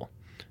Jackson Hole.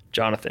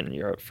 Jonathan,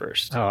 you're up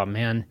first. Oh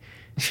man.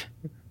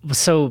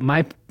 So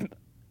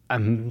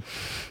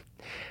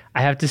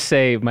I have to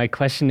say, my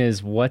question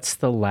is, what's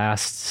the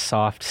last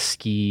soft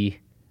ski?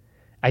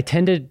 I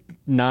tend to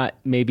not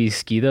maybe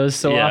ski those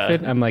so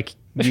often. I'm like,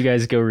 you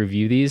guys go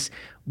review these.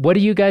 What do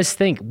you guys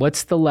think?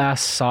 What's the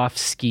last soft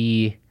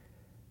ski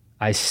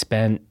I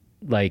spent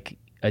like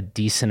a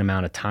decent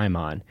amount of time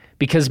on?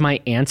 Because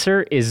my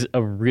answer is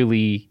a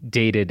really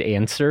dated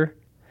answer.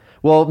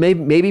 Well,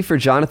 maybe for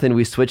Jonathan,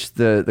 we switched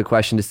the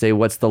question to say,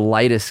 what's the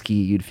lightest ski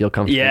you'd feel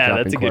comfortable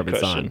dropping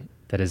Corbetts on?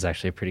 That is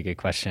actually a pretty good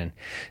question.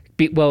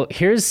 Well,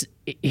 here's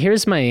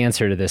my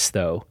answer to this,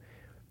 though.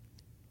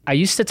 I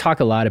used to talk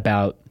a lot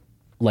about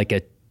like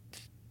a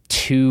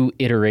 2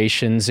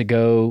 iterations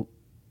ago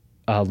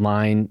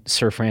line,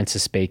 Sir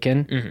Francis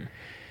Bacon. Mm-hmm.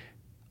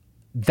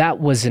 That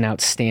was an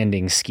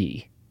outstanding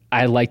ski.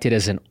 I liked it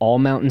as an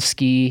all-mountain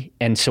ski.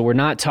 And so we're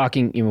not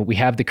talking, we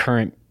have the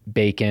current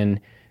Bacon.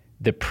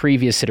 The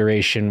previous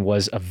iteration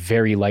was a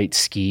very light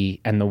ski,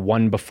 and the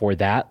one before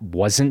that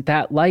wasn't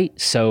that light.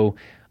 So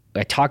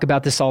I talk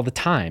about this all the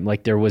time.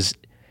 Like it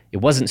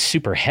wasn't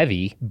super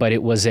heavy, but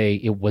it was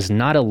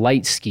not a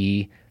light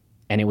ski,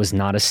 and it was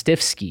not a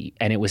stiff ski,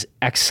 and it was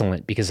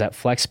excellent because that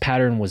flex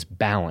pattern was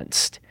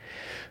balanced.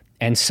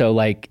 And so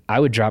like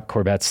I would drop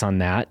Corbetts on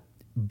that.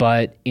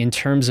 But in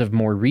terms of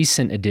more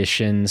recent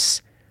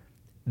additions,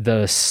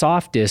 the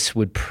softest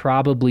would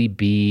probably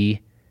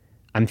be,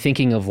 I'm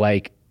thinking of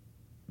like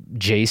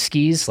J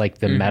skis, like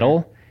the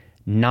metal.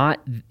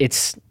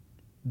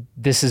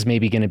 This is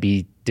maybe going to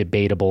be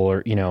debatable,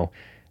 or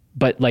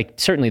but like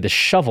certainly the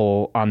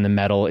shovel on the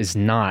metal is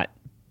not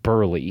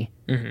burly.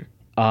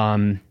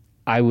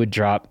 I would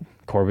drop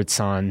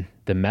Corbetts on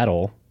the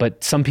metal,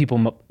 but some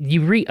people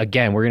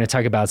again, we're going to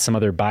talk about some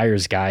other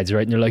buyer's guides,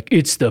 right? And they're like,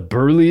 it's the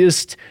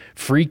burliest,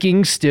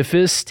 freaking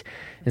stiffest.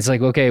 It's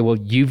like, okay, well,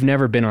 you've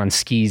never been on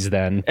skis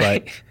then,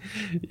 but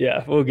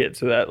yeah, we'll get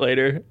to that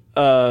later.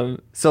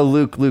 So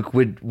Luke,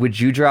 would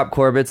you drop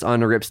Corbetts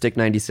on a Ripstick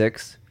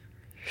 96?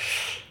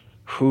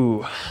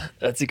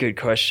 That's a good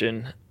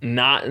question.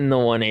 Not in the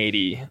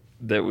 180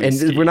 that we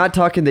see. We're not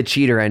talking the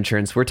cheater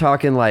entrance. We're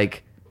talking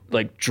like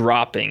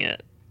dropping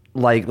it.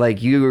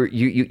 Like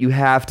you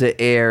have to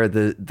air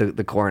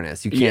the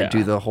cornice. You can't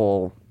do the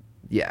whole.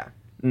 Yeah.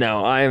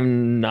 No,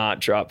 I'm not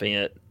dropping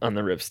it on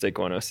the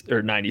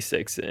Ripstick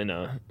 96 in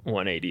a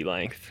 180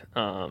 length.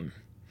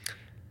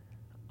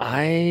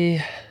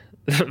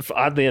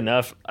 Oddly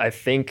enough, I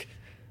think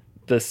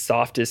the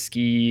softest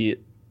ski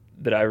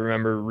that I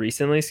remember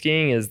recently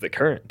skiing is the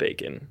current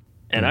Bacon,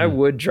 and I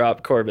would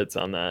drop Corbetts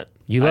on that.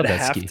 You love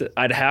that ski.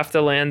 I'd have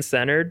to land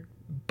centered,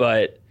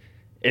 but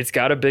it's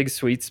got a big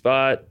sweet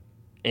spot,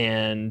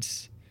 and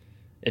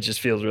it just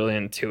feels really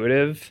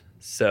intuitive.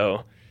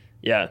 So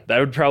yeah, that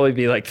would probably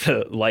be like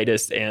the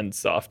lightest and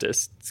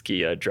softest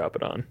ski I'd drop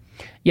it on.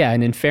 Yeah,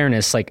 and in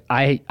fairness, like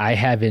I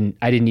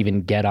didn't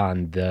even get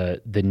on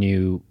the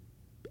new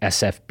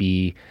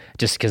SFB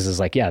just because it's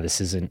like, yeah,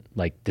 this isn't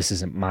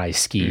my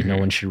ski. Mm-hmm. No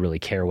one should really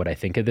care what I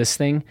think of this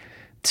thing.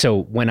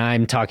 So when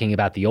I'm talking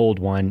about the old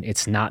one,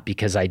 it's not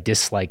because I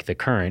dislike the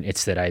current.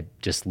 It's that I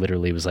just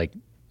literally was like,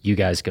 you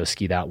guys go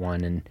ski that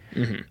one. And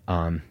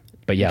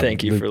but yeah,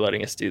 thank you for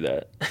letting us do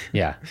that.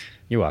 Yeah,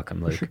 you're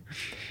welcome, Luke.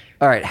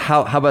 All right,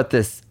 how about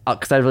this?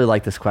 Because I really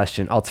like this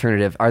question.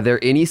 Alternative: are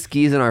there any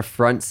skis in our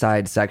front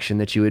side section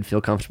that you would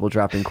feel comfortable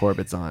dropping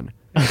Corbetts on?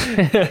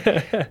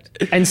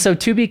 And so,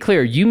 to be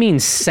clear, you mean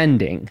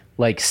sending,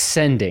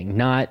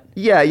 not...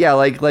 Yeah,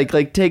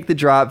 like take the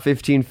drop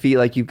 15 feet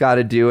like you've got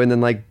to do, and then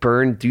like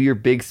do your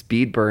big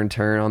speed burn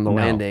turn on the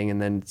landing,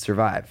 and then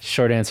survive.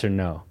 Short answer,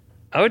 no.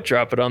 I would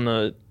drop it on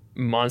the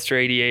Monster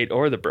 88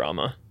 or the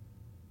Brahma.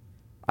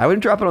 I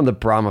wouldn't drop it on the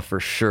Brahma for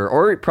sure,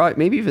 or probably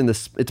maybe even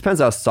it depends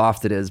how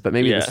soft it is, but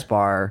maybe the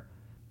Spar.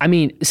 I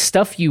mean,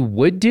 stuff you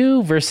would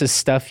do versus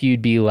stuff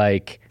you'd be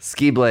like...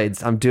 Ski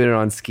blades. I'm doing it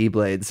on ski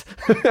blades.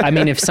 I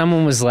mean, if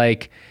someone was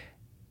like,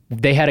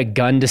 they had a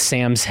gun to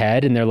Sam's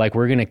head and they're like,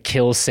 we're going to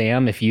kill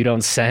Sam if you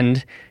don't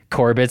send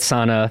Corbetts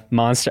on a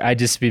Monster, I'd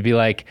just be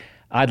like,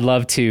 I'd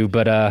love to,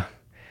 but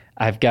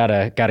I've got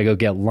to go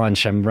get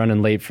lunch. I'm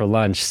running late for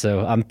lunch,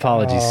 so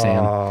apologies,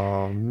 Sam.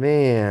 Oh,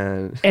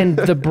 man. And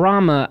the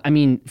Brahma, I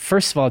mean,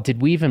 first of all,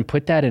 did we even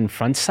put that in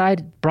front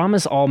side?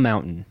 Brahma's all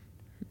mountain.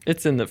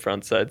 It's in the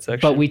front side section.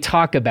 But we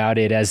talk about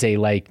it as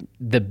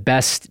the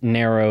best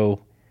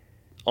narrow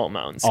all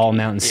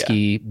mountain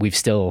ski we've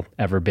still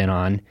ever been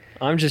on.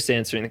 I'm just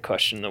answering the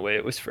question the way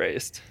it was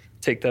phrased.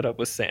 Take that up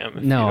with Sam.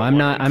 No, I'm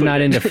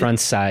not into front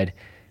side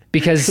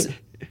because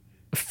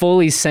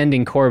fully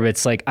sending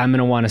Corbetts, like I'm going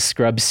to want to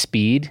scrub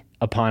speed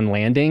upon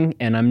landing,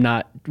 and I'm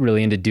not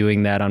really into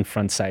doing that on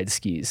front side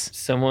skis.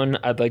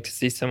 I'd like to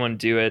see someone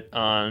do it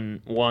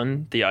on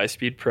 1, the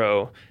iSpeed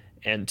Pro,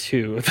 and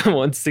 2, the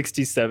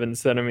 167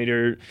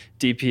 centimeter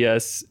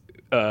DPS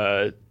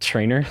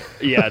trainer.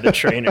 Yeah, the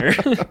trainer.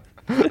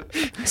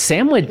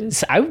 Sam would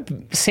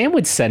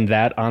send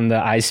that on the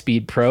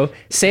iSpeed Pro.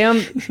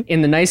 Sam,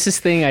 in the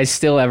nicest thing I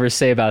still ever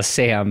say about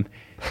Sam,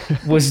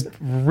 was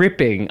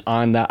ripping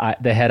on the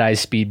head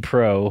iSpeed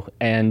Pro,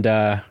 and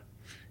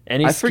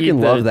And he I freaking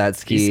love that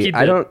ski. He skied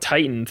I don't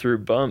Titan through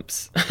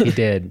bumps. He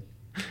did.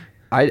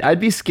 I'd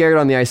be scared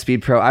on the Ice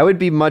Speed Pro. I would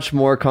be much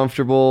more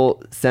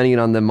comfortable sending it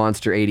on the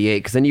Monster 88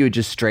 because then you would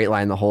just straight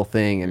line the whole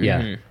thing. And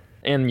Yeah.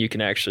 And you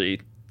can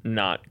actually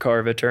not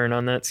carve a turn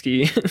on that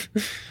ski,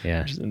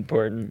 Yeah. which is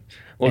important.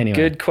 Well, Anyway.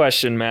 good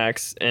question,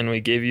 Max. And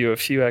we gave you a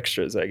few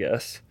extras, I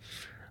guess.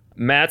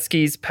 Matt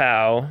Skis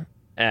Pow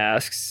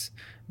asks,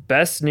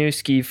 best new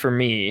ski for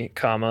me,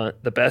 comma,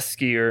 the best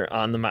skier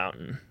on the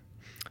mountain.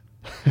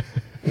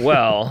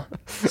 Well,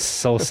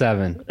 Soul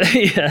 7.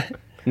 yeah.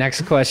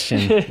 Next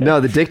question. No,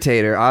 the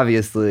Dictator,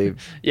 obviously.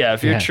 Yeah,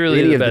 if you're Yeah. truly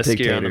Any the of the best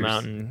skier on the dictators.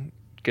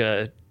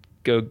 mountain,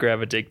 go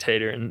grab a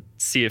Dictator and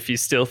see if you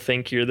still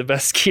think you're the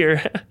best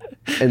skier.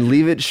 And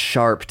leave it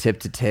sharp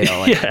tip to tail,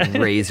 like Yeah.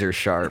 razor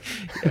sharp.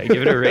 Yeah,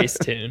 give it a race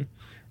tune.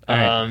 All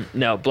right.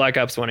 No, Black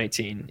Ops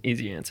 118.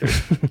 Easy answer.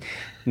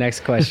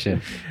 Next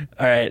question.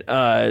 All right.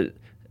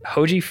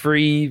 Hoji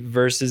Free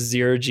versus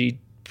Zero G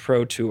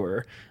Pro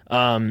Tour.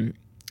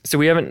 So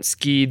we haven't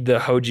skied the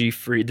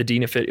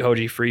Dynafit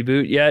Hoji Free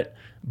boot yet,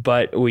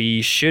 but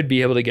we should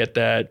be able to get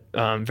that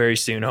very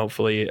soon,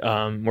 hopefully.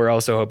 We're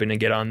also hoping to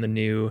get on the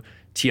new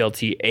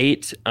TLT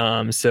 8.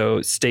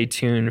 So stay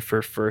tuned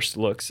for first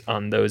looks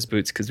on those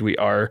boots because we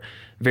are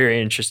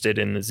very interested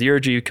in the Zero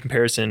G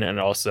comparison and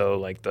also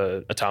like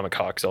the Atomic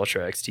Hawks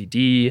Ultra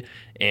XTD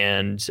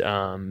and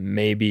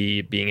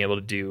maybe being able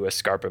to do a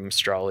Scarpa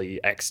Mistrali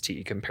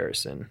XT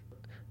comparison.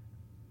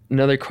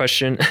 Another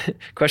question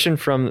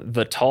from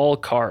the Tall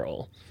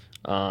Carl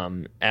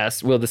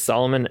asks, will the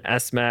Salomon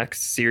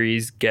S-Max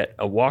series get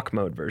a walk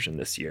mode version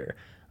this year?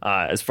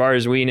 As far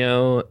as we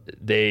know,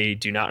 they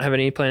do not have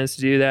any plans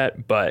to do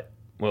that, but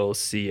we'll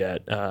see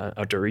at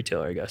Outdoor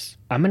Retailer, I guess.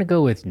 I'm going to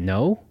go with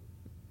no.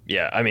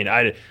 Yeah, I mean,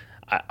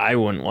 I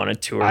wouldn't want to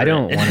tour. I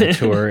don't want to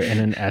tour in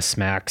an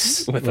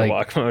S-Max. With a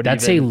walk mode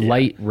That's even, a yeah.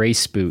 light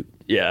race boot.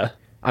 Yeah.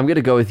 I'm going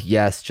to go with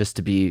yes, just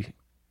to be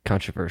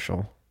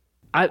controversial.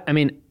 I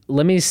mean,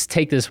 let me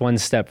take this one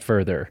step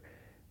further.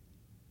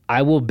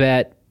 I will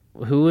bet,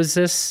 who is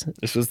this?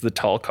 This was the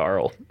Tall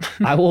Carl.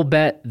 I will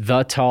bet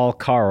the Tall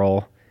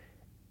Carl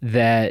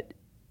that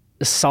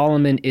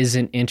Salomon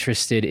isn't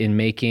interested in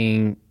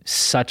making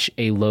such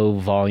a low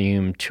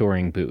volume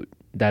touring boot.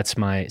 That's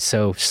my,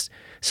 so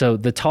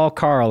the Tall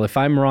Carl, if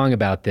I'm wrong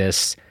about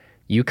this,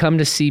 you come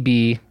to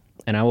CB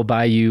and I will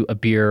buy you a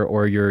beer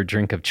or your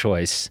drink of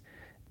choice.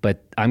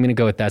 But I'm going to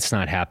go with that's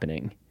not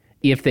happening.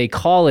 If they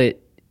call it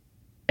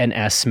an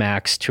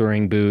S-Max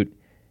touring boot,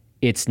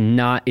 it's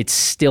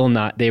still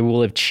not. They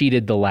will have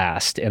cheated the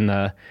last and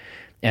the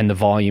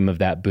volume of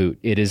that boot.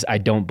 It is. I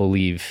don't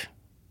believe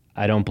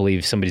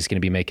somebody's going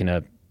to be making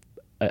a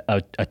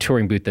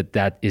touring boot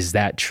that is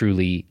that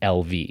truly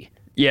LV.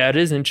 Yeah, it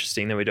is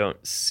interesting that we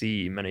don't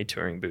see many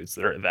touring boots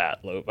that are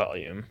that low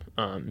volume.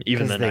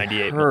 Even the They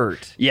 98.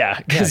 hurt. Yeah,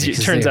 because it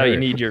because turns they out you hurt.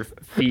 need your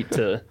feet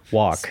to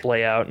Walk.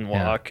 splay out and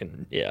walk,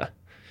 and yeah.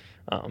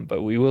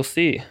 But we will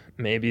see.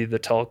 Maybe the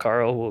Tall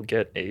Carl will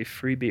get a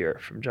free beer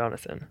from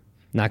Jonathan.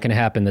 Not going to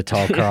happen, the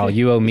Tall Carl.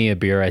 You owe me a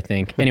beer, I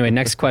think. Anyway,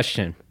 next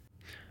question.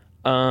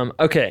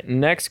 Okay,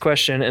 next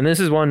question, and this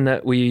is one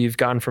that we've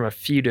gotten from a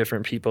few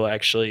different people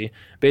actually,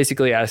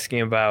 basically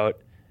asking about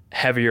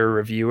heavier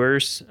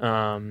reviewers,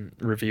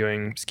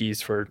 reviewing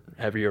skis for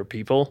heavier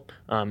people.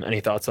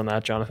 Any thoughts on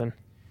that, Jonathan?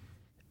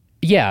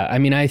 Yeah, I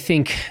mean, I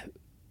think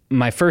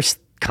my first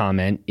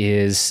comment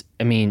is,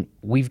 I mean,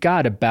 we've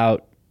got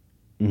about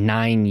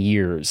 9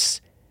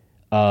 years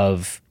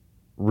of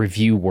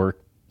review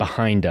work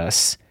behind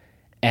us,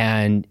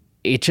 and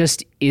it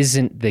just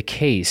isn't the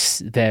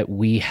case that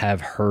we have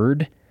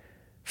heard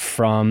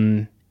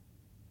from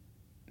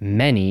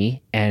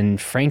many,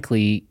 and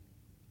frankly,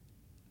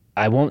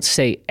 I won't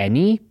say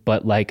any,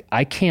 but like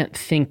I can't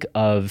think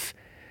of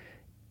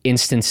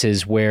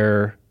instances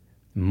where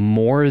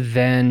more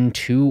than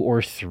 2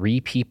 or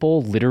 3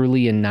 people,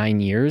 literally in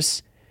 9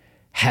 years,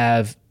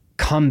 have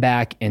come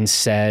back and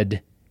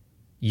said,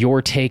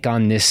 your take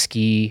on this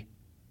ski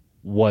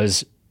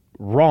was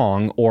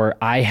wrong, or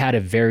I had a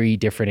very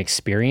different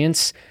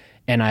experience,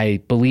 and I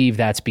believe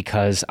that's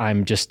because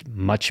I'm just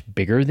much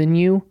bigger than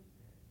you.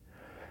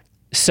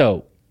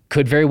 So,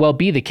 could very well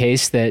be the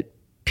case that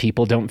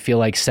people don't feel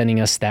like sending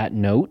us that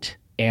note.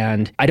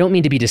 And I don't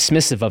mean to be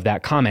dismissive of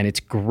that comment. It's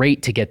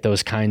great to get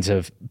those kinds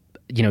of,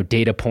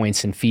 data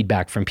points and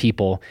feedback from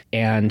people.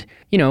 And,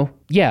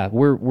 yeah,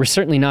 we're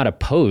certainly not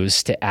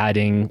opposed to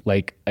adding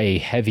like a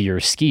heavier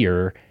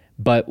skier,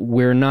 but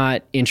we're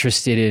not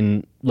interested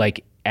in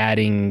like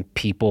adding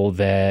people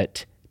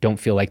that don't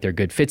feel like they're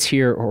good fits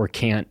here or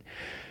can't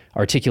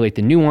articulate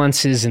the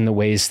nuances in the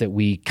ways that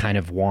we kind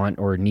of want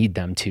or need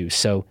them to.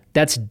 So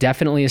that's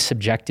definitely a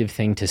subjective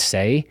thing to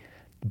say,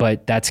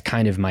 but that's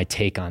kind of my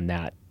take on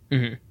that.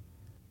 Mm-hmm.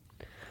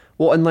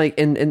 Well,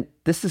 and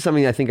this is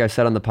something I think I've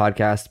said on the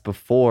podcast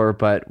before,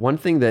 but one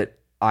thing that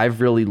I've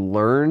really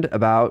learned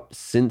about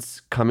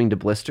since coming to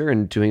Blister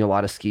and doing a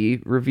lot of ski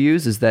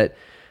reviews is that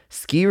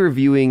ski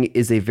reviewing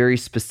is a very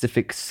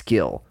specific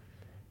skill.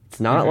 It's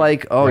not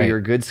like, Right. You're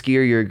a good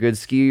skier, you're a good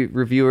ski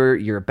reviewer,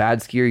 you're a bad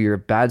skier, you're a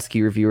bad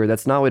ski reviewer.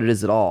 That's not what it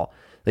is at all.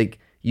 Like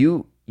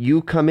you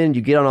come in,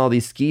 you get on all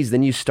these skis,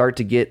 then you start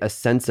to get a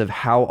sense of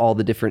how all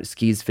the different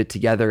skis fit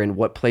together and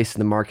what place in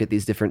the market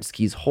these different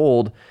skis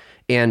hold.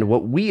 And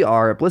what we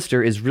are at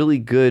Blister is really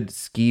good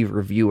ski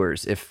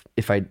reviewers, if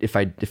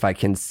I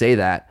can say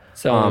that.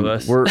 Some of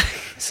us.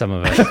 Some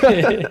of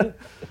us.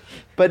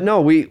 But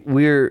no, we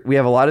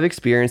have a lot of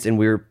experience, and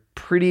we're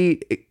pretty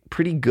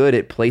good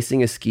at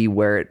placing a ski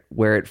where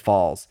it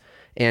falls.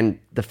 And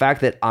the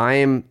fact that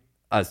I'm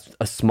a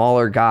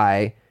smaller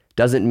guy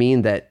doesn't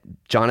mean that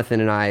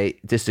Jonathan and I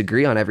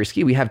disagree on every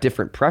ski. We have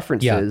different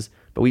preferences,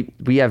 but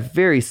we have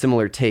very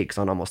similar takes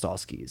on almost all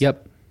skis.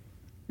 Yep.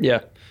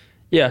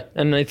 Yeah,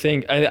 and I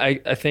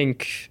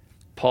think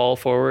Paul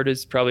Forward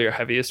is probably our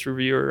heaviest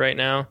reviewer right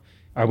now.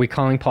 Are we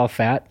calling Paul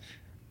fat?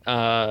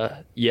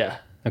 Yeah.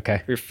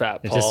 Okay. You're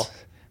fat, Paul.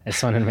 I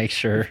just wanted to make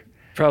sure.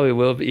 Probably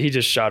will be. He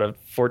just shot a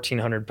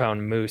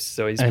 1,400-pound moose,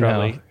 so he's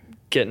probably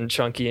getting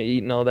chunky and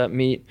eating all that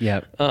meat.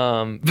 Yep.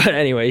 But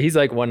anyway, he's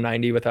like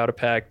 190 without a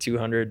pack,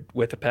 200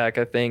 with a pack,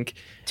 I think.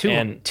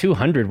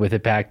 200 with a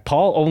pack.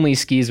 Paul only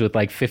skis with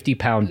like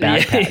 50-pound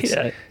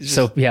backpacks.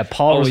 So yeah,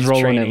 Paul was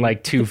rolling training at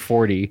like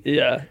 240.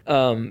 Yeah.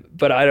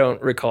 But I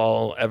don't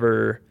recall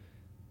ever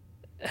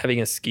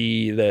having a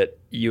ski that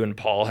you and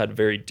Paul had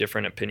very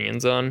different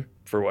opinions on,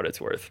 for what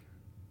it's worth.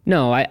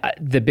 No,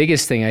 the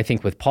biggest thing I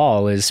think with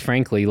Paul is,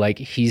 frankly, like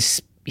he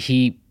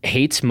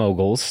hates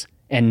moguls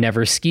and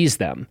never skis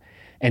them.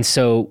 And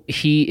so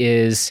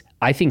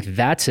I think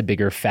that's a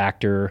bigger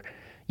factor.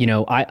 You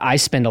know, I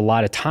spend a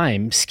lot of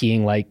time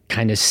skiing like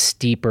kind of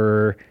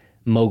steeper,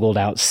 moguled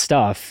out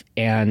stuff.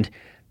 And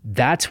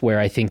that's where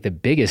I think the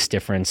biggest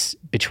difference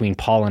between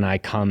Paul and I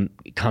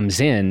comes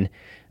in.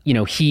 You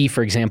know, he,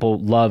 for example,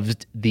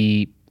 loved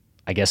the,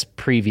 I guess,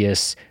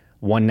 previous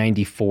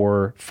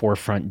 194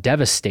 Forefront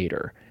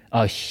Devastator,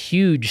 a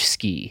huge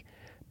ski.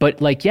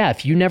 But like, yeah,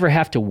 if you never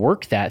have to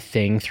work that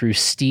thing through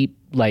steep,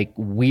 like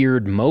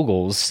weird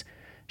moguls,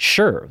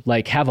 sure,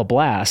 like have a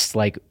blast,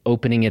 like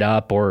opening it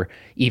up or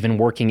even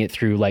working it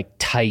through like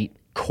tight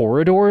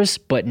corridors,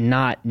 but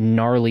not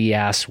gnarly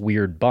ass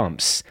weird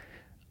bumps.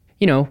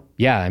 You know,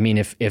 yeah, I mean,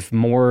 if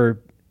more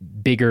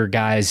bigger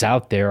guys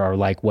out there are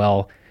like,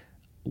 well,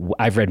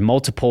 I've read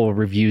multiple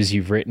reviews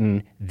you've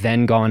written,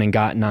 then gone and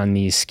gotten on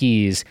these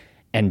skis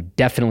and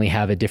definitely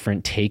have a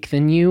different take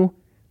than you,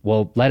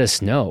 well, let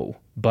us know.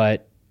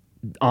 But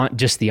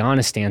just the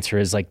honest answer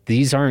is like,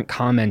 these aren't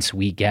comments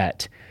we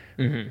get.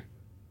 Mm-hmm.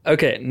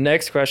 Okay,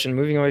 next question.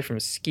 Moving away from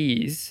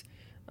skis,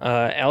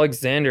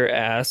 Alexander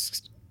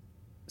asks,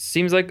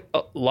 seems like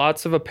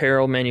lots of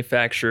apparel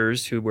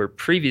manufacturers who were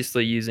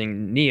previously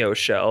using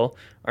NeoShell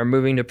are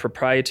moving to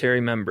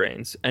proprietary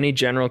membranes. Any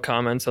general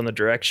comments on the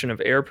direction of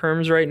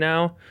AirPerms right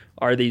now?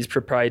 Are these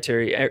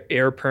proprietary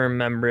AirPerm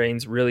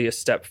membranes really a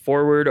step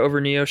forward over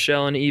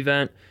NeoShell and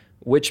Event?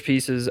 Which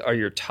pieces are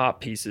your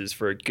top pieces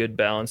for a good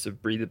balance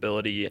of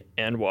breathability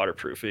and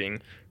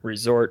waterproofing,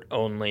 resort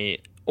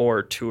only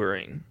or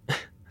touring? A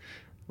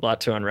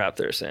lot to unwrap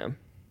there, Sam.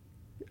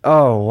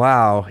 Oh,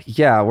 wow.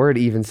 Yeah, where to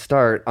even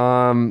start?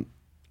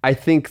 I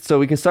think, so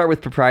we can start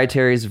with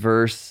proprietaries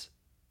versus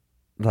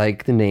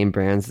like the name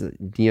brands,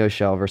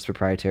 NeoShell versus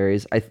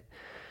proprietaries.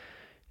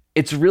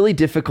 It's really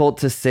difficult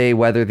to say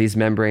whether these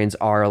membranes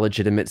are a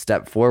legitimate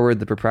step forward,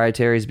 the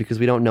proprietaries, because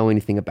we don't know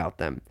anything about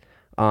them.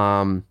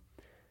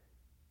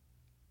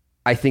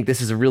 I think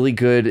this is a really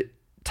good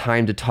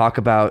time to talk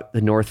about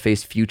the North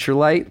Face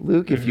FutureLight,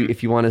 Luke, Mm-hmm.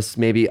 if you want to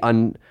maybe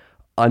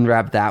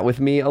unwrap that with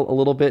me a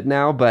little bit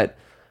now. But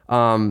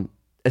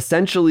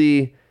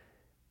essentially,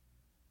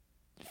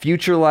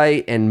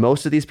 FutureLight and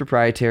most of these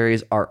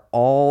proprietaries are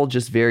all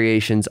just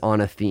variations on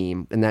a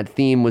theme. And that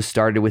theme was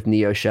started with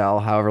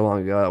NeoShell, however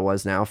long ago it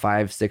was now,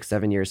 5, 6,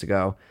 7 years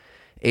ago.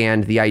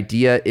 And the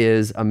idea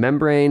is a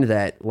membrane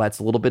that lets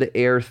a little bit of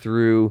air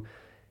through,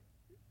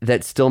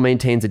 that still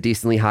maintains a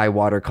decently high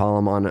water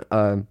column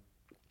on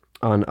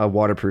a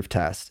waterproof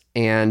test.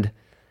 And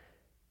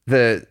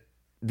the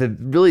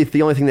only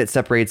thing that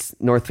separates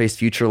North Face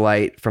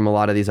FutureLight from a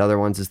lot of these other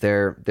ones is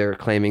they're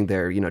claiming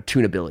their,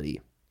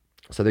 tunability.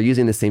 So they're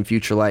using the same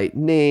FutureLight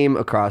name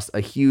across a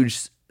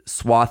huge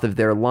swath of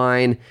their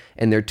line,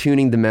 and they're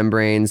tuning the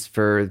membranes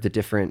for the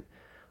different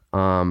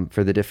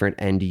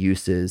end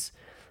uses.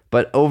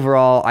 But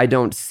overall, I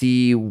don't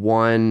see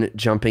one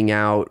jumping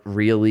out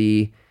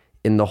really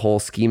in the whole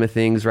scheme of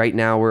things. Right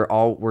now,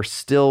 we're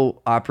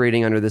still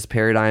operating under this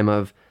paradigm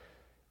of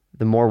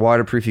the more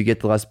waterproof you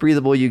get, the less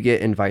breathable you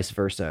get, and vice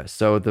versa.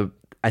 So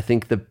I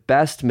think the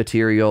best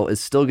material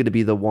is still going to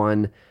be the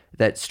one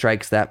that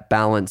strikes that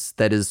balance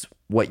that is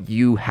what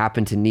you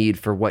happen to need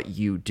for what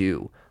you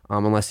do,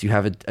 unless you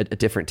have a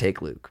different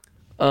take, Luke.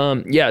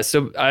 Yeah,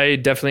 so I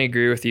definitely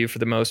agree with you for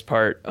the most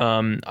part.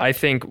 I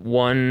think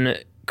one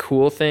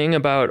cool thing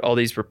about all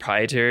these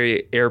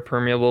proprietary air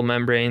permeable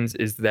membranes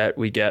is that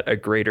we get a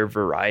greater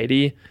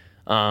variety.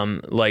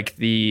 Like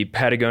the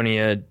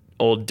Patagonia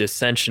old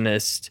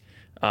Descensionist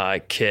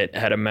kit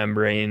had a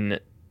membrane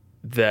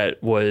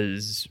that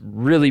was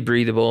really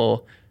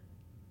breathable,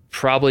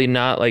 probably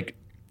not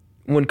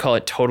wouldn't call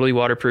it totally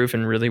waterproof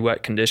in really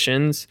wet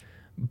conditions,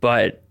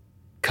 but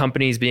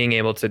companies being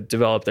able to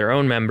develop their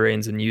own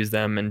membranes and use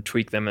them and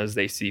tweak them as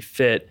they see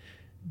fit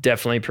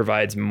definitely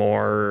provides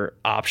more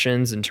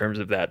options in terms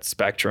of that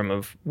spectrum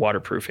of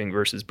waterproofing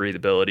versus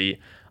breathability.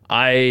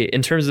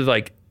 In terms of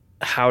like,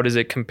 how does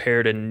it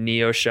compare to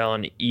NeoShell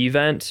and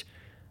eVent?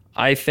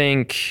 I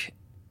think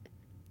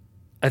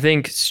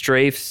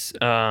Strafe's,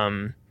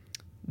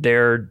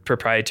 their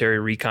proprietary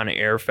Recon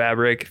Air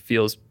fabric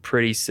feels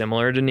pretty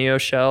similar to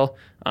NeoShell.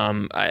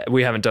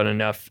 We haven't done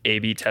enough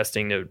A/B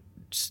testing to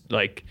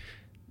like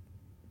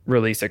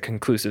release a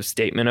conclusive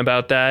statement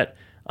about that.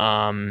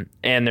 And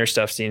their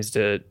stuff seems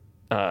to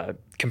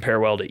compare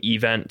well to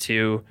eVent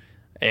too.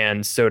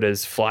 And so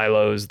does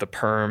Flylo's, the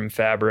Perm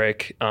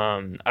fabric.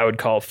 I would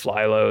call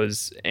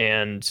Flylo's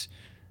and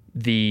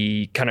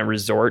the kind of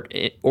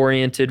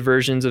resort-oriented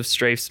versions of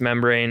Strafe's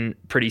membrane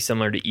pretty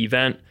similar to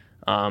eVent.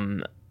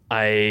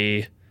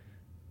 I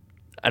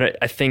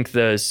think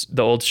the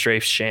old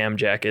Strafe Sham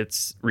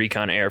Jackets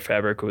Recon Air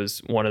fabric was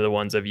one of the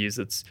ones I've used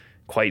that's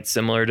quite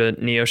similar to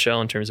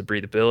NeoShell in terms of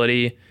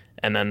breathability.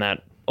 And then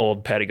that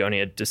old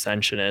Patagonia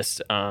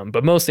Descensionist.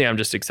 But mostly I'm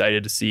just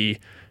excited to see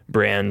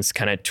brands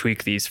kind of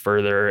tweak these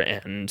further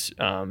and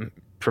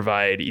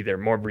provide either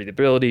more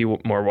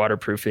breathability, more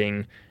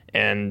waterproofing,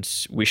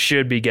 and we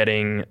should be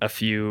getting a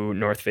few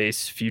North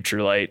Face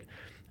FutureLight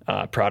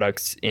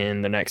products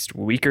in the next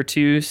week or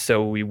two.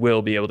 So we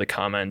will be able to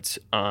comment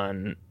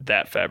on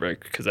that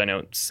fabric because I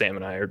know Sam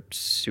and I are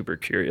super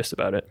curious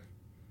about it.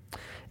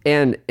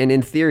 And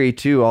in theory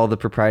too, all the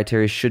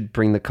proprietaries should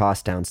bring the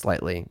cost down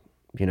slightly,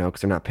 you know,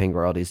 because they're not paying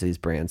royalties to these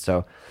brands.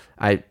 So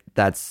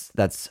that's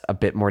a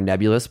bit more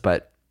nebulous,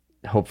 but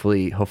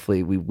hopefully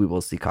we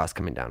will see costs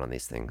coming down on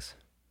these things.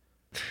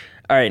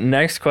 All right,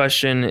 next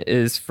question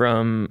is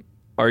from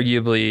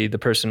arguably the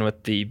person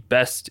with the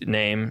best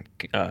name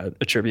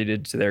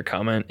attributed to their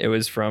comment. It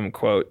was from,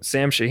 quote,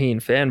 Sam Shaheen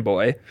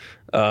fanboy,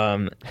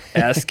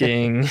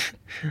 asking,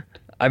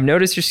 I've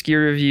noticed your ski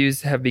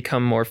reviews have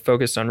become more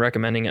focused on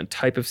recommending a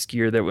type of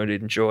skier that would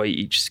enjoy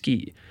each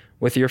ski.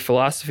 With your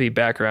philosophy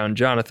background,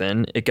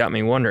 Jonathan, it got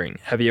me wondering,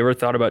 have you ever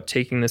thought about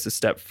taking this a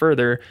step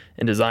further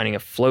and designing a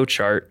flow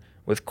chart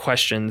with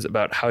questions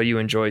about how you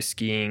enjoy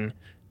skiing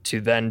to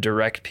then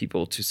direct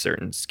people to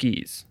certain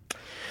skis?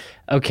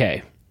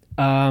 Okay.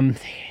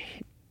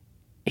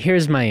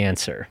 Here's my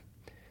answer.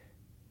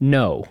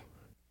 No.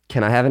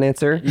 Can I have an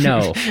answer?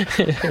 No.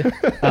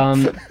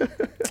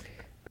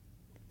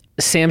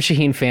 Sam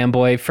Shaheen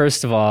fanboy,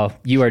 first of all,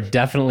 you are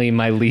definitely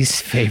my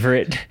least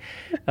favorite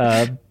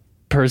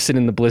person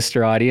in the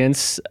Blister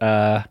audience.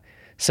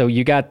 So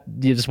you got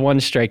just one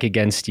strike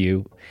against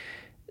you.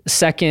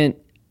 Second,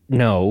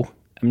 no,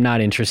 I'm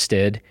not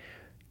interested.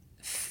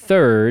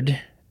 Third,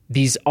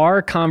 these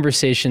are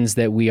conversations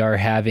that we are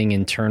having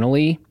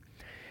internally,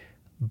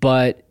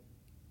 but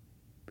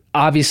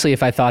obviously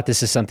if I thought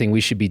this is something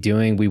we should be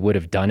doing, we would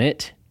have done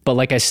it. But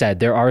like I said,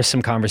 there are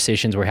some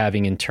conversations we're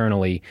having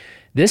internally.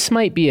 This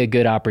might be a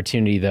good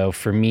opportunity, though,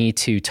 for me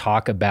to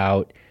talk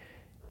about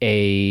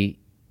a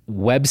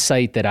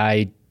website that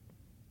I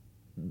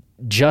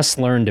just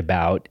learned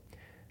about.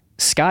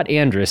 Scott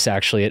Andrus,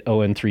 actually, at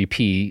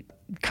ON3P,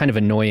 kind of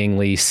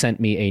annoyingly sent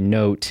me a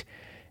note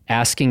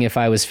asking if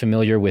I was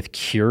familiar with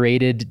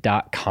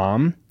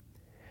curated.com.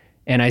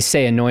 And I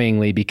say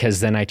annoyingly because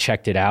then I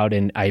checked it out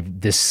and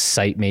this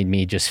site made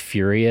me just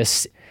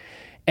furious.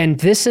 And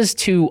this is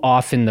too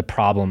often the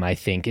problem, I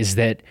think, is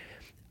that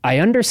I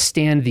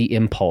understand the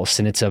impulse,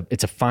 and it's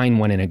a fine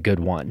one and a good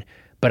one.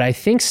 But I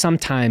think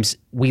sometimes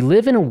we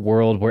live in a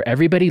world where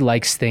everybody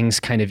likes things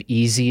kind of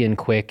easy and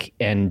quick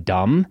and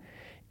dumb,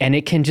 and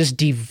it can just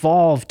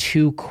devolve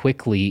too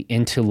quickly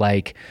into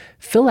like,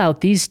 fill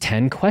out these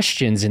 10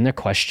 questions in the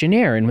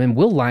questionnaire, and then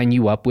we'll line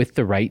you up with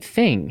the right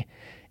thing.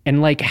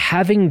 And like,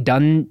 having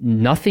done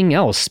nothing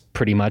else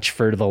pretty much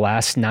for the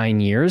last 9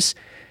 years,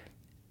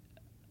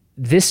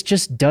 this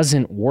just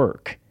doesn't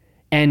work.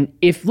 And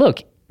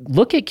look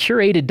at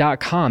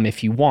curated.com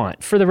if you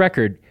want. For the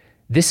record,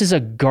 this is a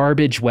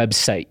garbage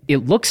website.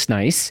 It looks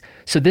nice.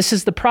 So this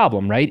is the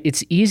problem, right?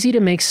 It's easy to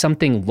make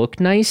something look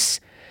nice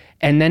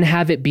and then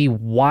have it be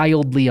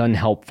wildly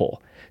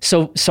unhelpful.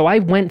 So I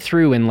went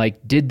through and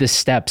like did the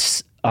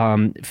steps,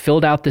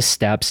 filled out the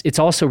steps. It's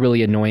also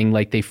really annoying.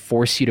 Like they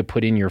force you to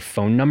put in your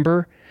phone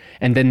number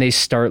and then they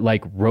start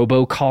like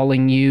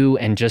robocalling you,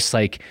 and just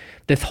like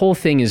the whole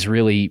thing is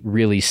really,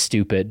 really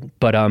stupid.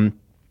 But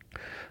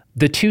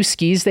the 2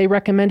 skis they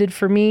recommended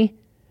for me,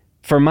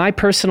 for my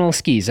personal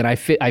skis, and I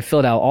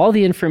filled out all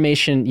the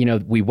information. You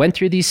know, we went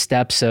through these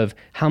steps of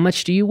how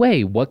much do you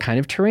weigh? What kind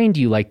of terrain do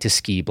you like to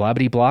ski? Blah,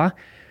 blah, blah.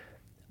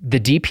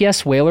 The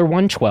DPS Whaler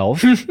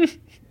 112,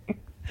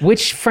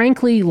 which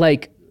frankly,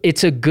 like,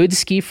 it's a good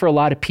ski for a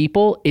lot of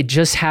people. It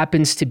just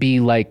happens to be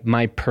like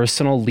my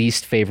personal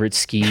least favorite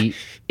ski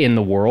in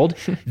the world.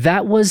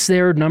 That was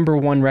their number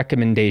one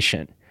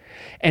recommendation.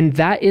 And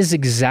that is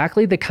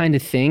exactly the kind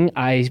of thing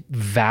I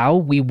vow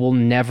we will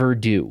never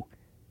do.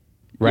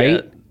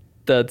 Right? Yeah,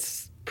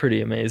 that's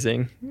pretty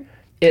amazing.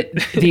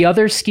 The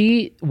other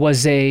ski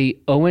was a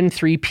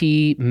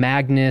ON3P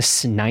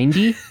Magnus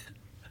 90.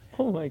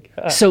 Oh my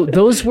God. So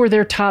those were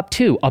their top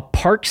two, a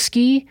park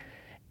ski.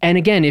 And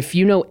again, if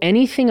you know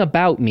anything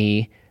about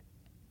me,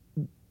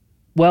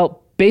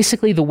 well,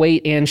 basically the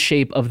weight and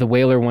shape of the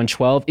Whaler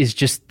 112 is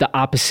just the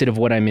opposite of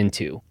what I'm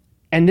into.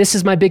 And this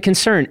is my big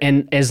concern.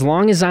 And as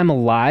long as I'm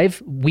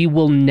alive, we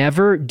will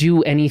never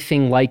do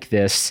anything like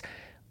this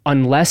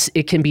unless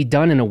it can be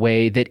done in a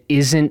way that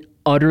isn't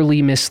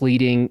utterly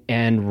misleading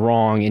and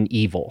wrong and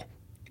evil.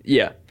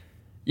 Yeah.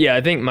 Yeah,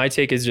 I think my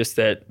take is just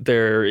that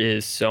there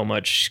is so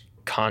much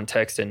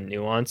context and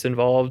nuance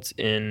involved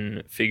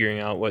in figuring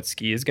out what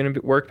ski is going to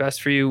work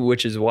best for you,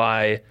 which is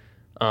why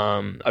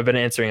I've been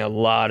answering a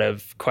lot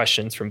of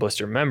questions from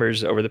Blister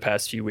members over the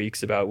past few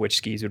weeks about which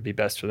skis would be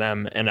best for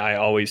them. And I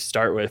always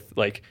start with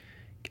like,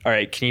 all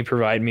right, can you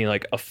provide me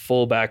like a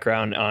full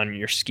background on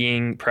your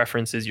skiing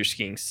preferences, your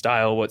skiing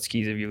style? What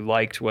skis have you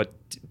liked? What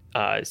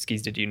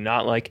skis did you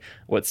not like?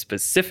 What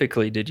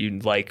specifically did you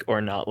like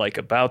or not like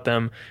about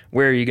them?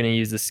 Where are you going to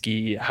use the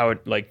ski? How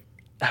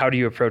do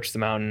you approach the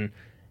mountain?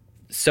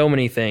 So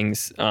many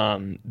things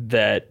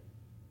that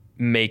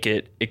make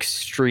it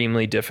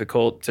extremely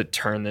difficult to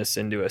turn this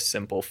into a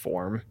simple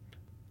form.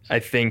 I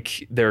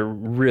think there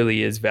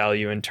really is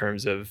value in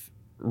terms of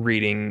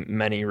reading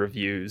many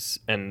reviews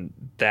and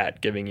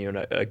that giving you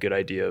a good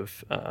idea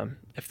of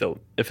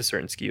if a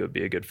certain ski would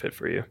be a good fit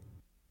for you.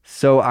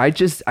 So I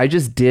just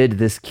did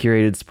this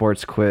curated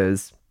sports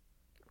quiz.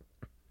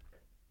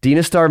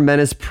 Dynastar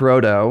Menace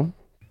Proto,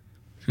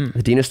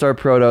 the Dynastar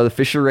Proto, the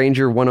Fisher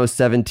Ranger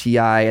 107 Ti,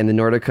 and the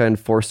Nordica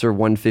Enforcer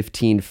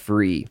 115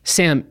 Free.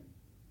 Sam,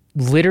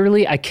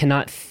 literally, I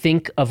cannot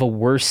think of a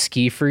worse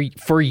ski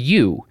for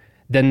you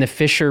than the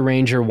Fisher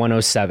Ranger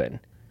 107.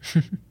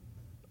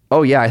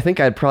 Oh yeah, I think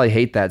I'd probably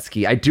hate that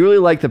ski. I do really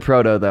like the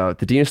Proto though.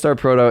 The Dynastar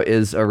Proto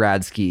is a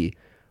rad ski,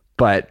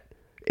 but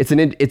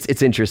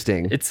it's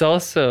interesting. It's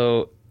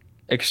also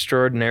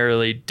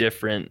extraordinarily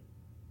different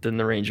than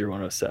the Ranger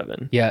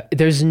 107. Yeah,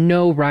 there's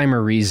no rhyme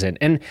or reason.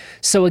 And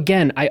so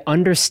again, I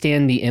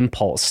understand the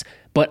impulse,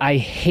 but I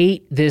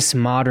hate this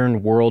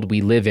modern world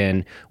we live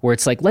in where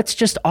it's like, let's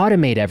just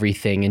automate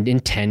everything and in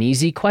 10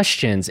 easy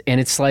questions. And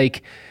it's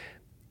like,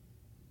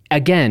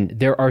 again,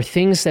 there are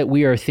things that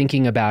we are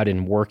thinking about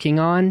and working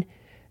on.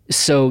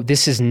 So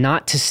this is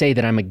not to say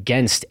that I'm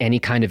against any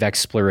kind of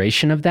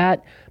exploration of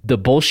that. The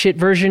bullshit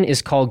version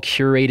is called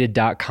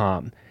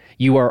curated.com.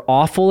 You are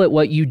awful at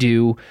what you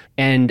do,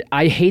 and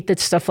I hate that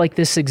stuff like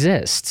this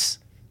exists.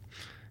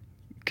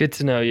 Good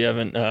to know you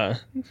haven't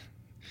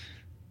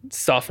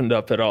softened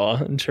up at all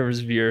in terms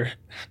of your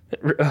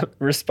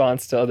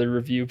response to other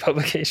review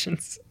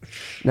publications.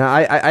 Now,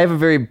 I have a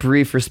very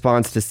brief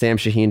response to Sam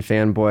Shaheen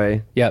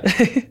fanboy.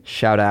 Yep.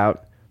 Shout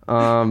out.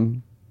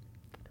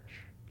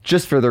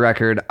 Just for the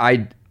record,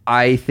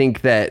 I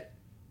think that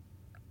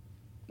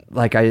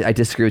like I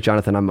disagree with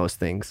Jonathan on most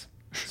things.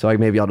 So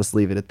maybe I'll just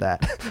leave it at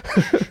that.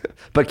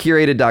 But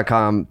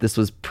curated.com, this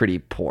was pretty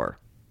poor.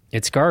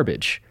 It's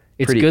garbage.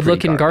 It's Pretty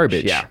good-looking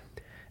garbage. Yeah.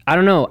 I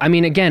don't know. I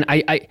mean, again,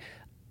 I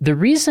the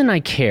reason I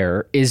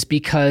care is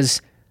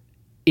because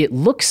it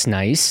looks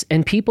nice,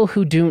 and people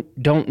who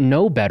don't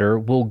know better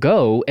will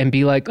go and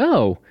be like,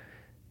 oh,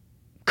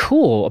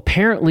 cool.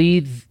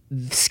 Apparently,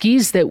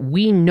 skis that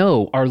we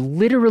know are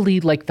literally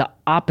like the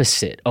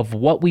opposite of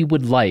what we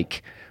would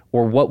like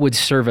or what would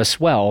serve us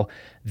well.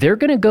 They're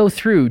going to go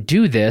through,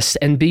 do this,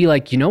 and be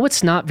like, you know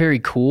what's not very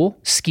cool?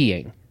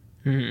 Skiing.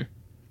 Mm-hmm.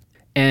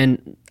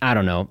 And I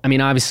don't know. I mean,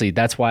 obviously,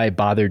 that's why I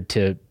bothered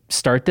to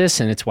start this,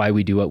 and it's why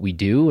we do what we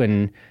do.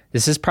 And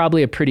this is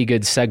probably a pretty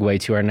good segue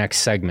to our next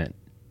segment.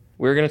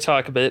 We're going to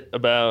talk a bit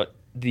about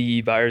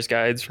the buyer's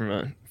guides from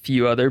a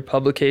few other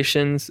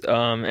publications.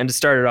 And to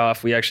start it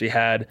off, we actually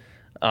had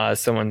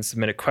someone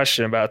submit a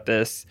question about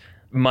this.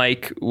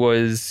 Mike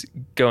was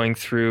going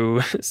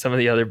through some of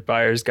the other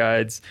buyer's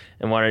guides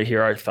and wanted to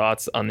hear our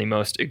thoughts on the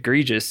most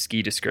egregious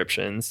ski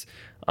descriptions.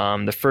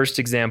 The first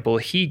example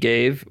he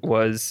gave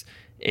was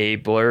a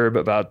blurb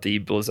about the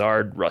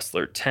Blizzard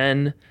Rustler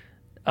 10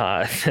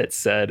 that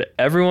said,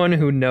 everyone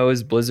who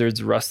knows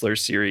Blizzard's Rustler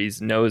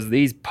series knows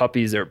these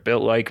puppies are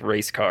built like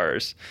race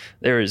cars.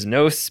 There is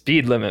no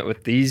speed limit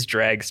with these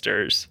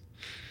dragsters.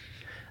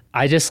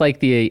 I just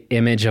like the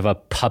image of a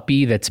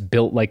puppy that's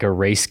built like a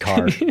race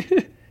car.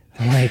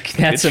 Like,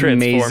 that's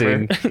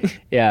amazing.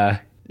 Yeah.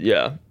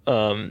 Yeah.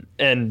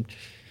 And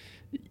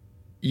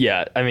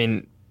yeah, I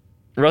mean,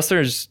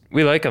 Rustlers,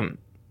 we like them.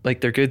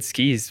 Like, they're good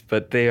skis,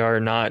 but they are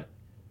not,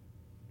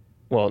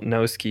 well,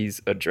 no ski's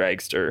a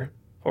dragster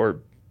or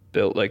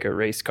built like a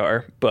race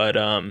car. But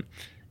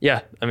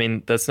yeah, I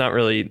mean, that's not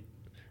really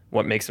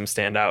what makes them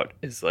stand out,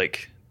 is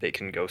like they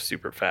can go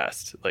super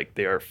fast. Like,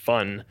 they are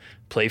fun,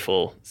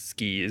 playful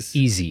skis.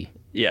 Easy.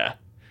 Yeah.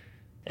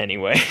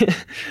 Anyway.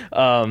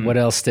 What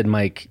else did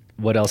Mike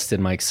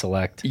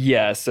select?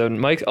 Yeah, so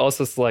Mike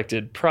also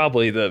selected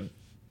probably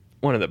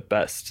one of the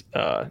best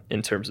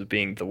in terms of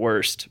being the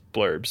worst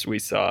blurbs we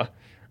saw,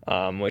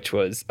 which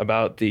was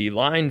about the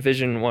Line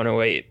Vision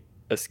 108,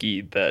 a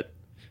ski that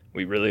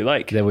we really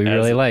like.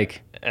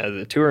 As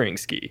a touring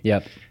ski.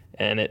 Yep.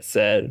 and it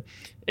said,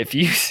 if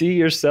you see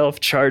yourself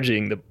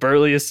charging the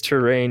burliest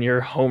terrain your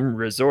home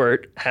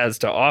resort has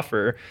to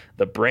offer,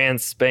 the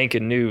brand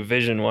spanking new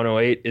Vision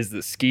 108 is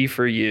the ski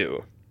for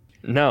you.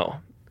 No.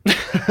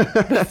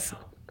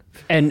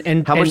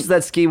 And How much does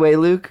that ski weigh,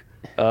 Luke?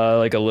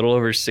 Like a little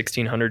over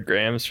 1,600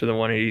 grams for the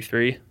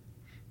 183.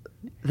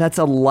 That's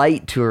a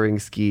light touring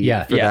ski for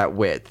Yeah. that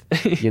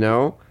width, you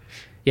know?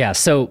 Yeah,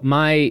 so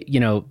my,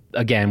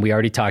 again, we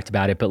already talked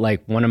about it, but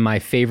like one of my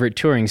favorite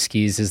touring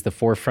skis is the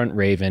Forefront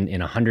Raven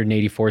in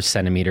 184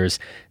 centimeters.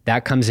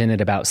 That comes in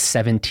at about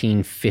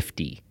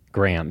 1,750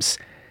 grams.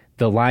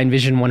 The Line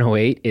Vision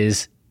 108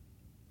 is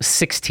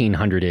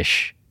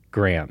 1,600-ish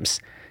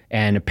grams.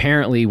 And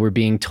apparently we're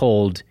being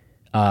told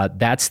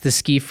that's the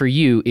ski for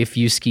you if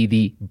you ski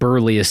the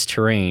burliest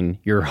terrain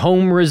your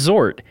home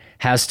resort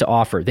has to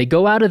offer. They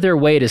go out of their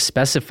way to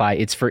specify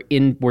it's for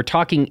we're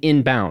talking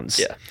inbounds.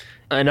 Yeah.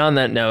 And on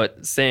that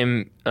note,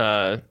 same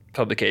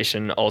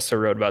publication also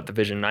wrote about the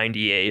Vision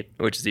 98,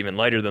 which is even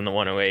lighter than the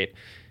 108. It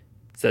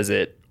says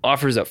it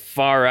offers a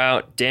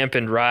far-out,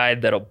 dampened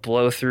ride that'll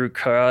blow through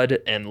crud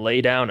and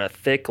lay down a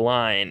thick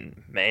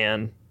line,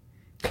 man.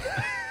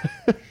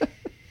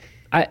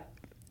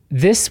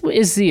 This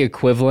is the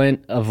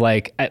equivalent of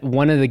like it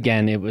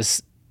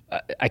was,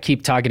 I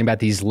keep talking about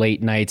these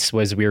late nights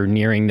as we were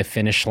nearing the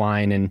finish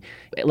line. And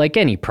like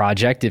any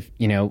project, if,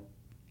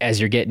 as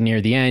you're getting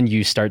near the end,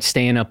 you start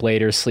staying up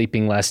later,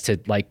 sleeping less to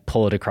like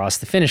pull it across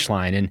the finish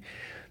line. And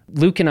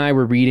Luke and I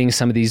were reading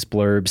some of these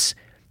blurbs,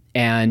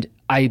 and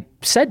I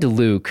said to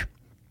Luke,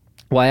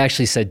 well, I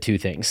actually said two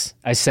things.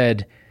 I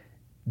said,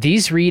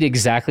 these read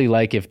exactly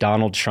like if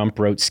Donald Trump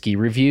wrote ski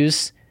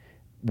reviews,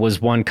 was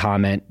one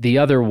comment. The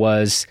other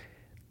was,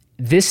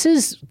 this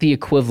is the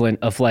equivalent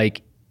of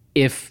like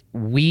if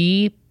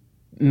we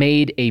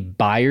made a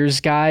buyer's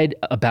guide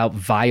about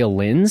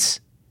violins.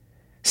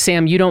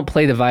 Sam, you don't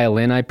play the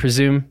violin, I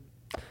presume?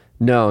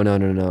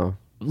 No.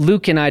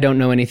 Luke and I don't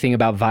know anything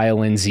about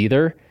violins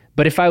either.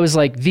 But if I was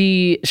like,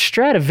 the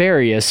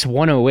Stradivarius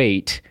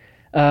 108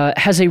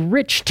 has a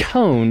rich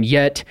tone,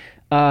 yet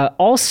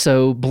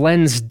also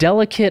blends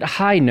delicate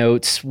high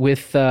notes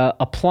with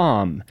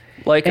aplomb.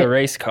 Like a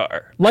race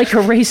car. Like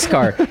a race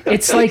car.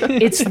 It's like,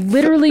 it's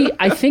literally,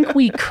 I think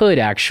we could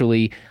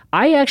actually,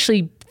 I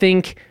actually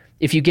think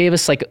if you gave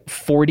us like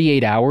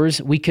 48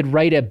 hours, we could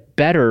write a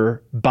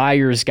better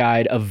buyer's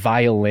guide of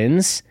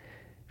violins,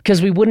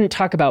 because we wouldn't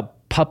talk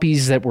about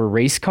puppies that were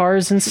race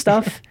cars and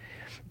stuff,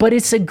 but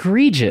it's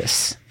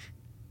egregious.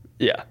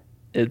 Yeah,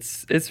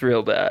 it's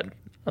real bad.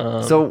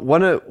 So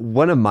one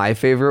of my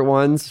favorite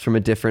ones from a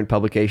different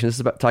publication, this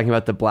is talking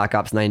about the Black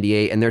Ops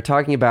 98, and they're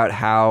talking about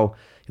how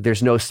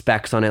there's no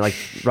specs on it, like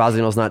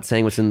Rossignol's not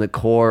saying what's in the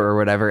core or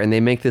whatever, and they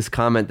make this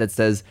comment that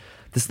says,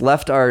 this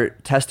left our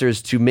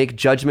testers to make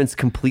judgments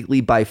completely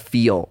by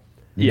feel.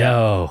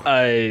 No.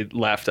 I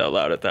laughed out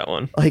loud at that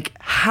one. Like,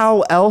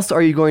 how else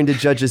are you going to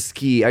judge a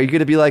ski? Are you going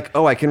to be like,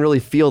 oh, I can really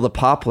feel the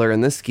poplar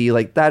in this ski?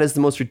 Like, that is the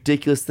most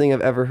ridiculous thing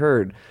I've ever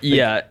heard. Like,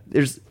 Yeah.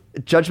 there's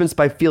judgments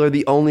by feel are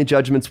the only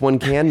judgments one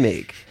can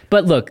make.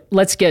 But look,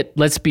 let's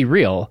be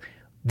real.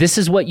 This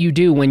is what you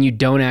do when you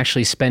don't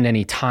actually spend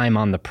any time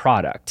on the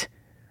product.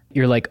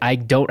 You're like, I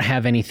don't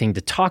have anything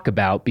to talk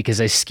about because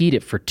I skied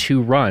it for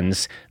 2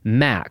 runs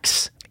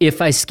max,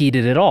 if I skied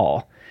it at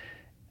all.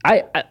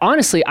 I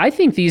honestly, I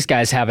think these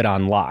guys have it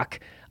on lock.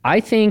 I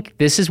think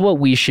this is what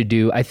we should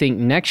do. I think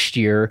next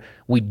year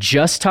we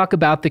just talk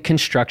about the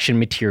construction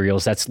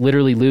materials. That's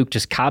literally, Luke,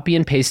 just copy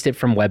and paste it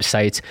from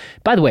websites.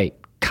 By the way,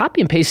 copy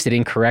and paste it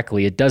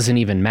incorrectly. It doesn't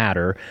even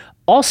matter.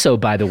 Also,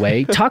 by the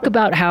way, talk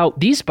about how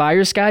these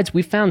buyer's guides,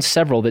 we found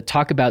several that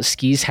talk about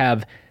skis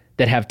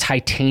that have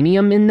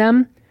titanium in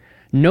them.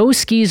 No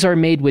skis are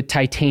made with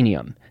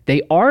titanium.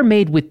 They are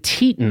made with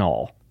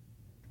titanol.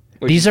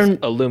 These are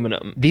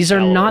aluminum. These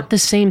are not the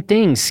same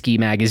thing, ski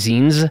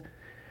magazines.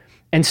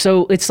 And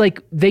so it's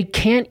like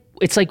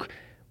it's like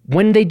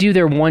when they do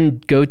their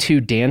one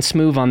go-to dance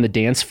move on the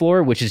dance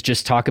floor, which is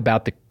just talk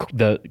about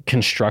the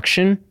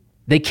construction,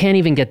 they can't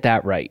even get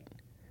that right.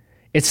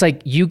 It's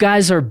like, you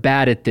guys are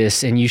bad at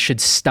this and you should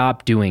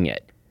stop doing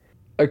it.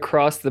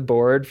 Across the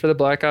board for the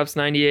Black Ops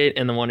 98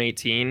 and the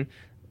 118,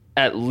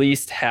 at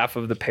least half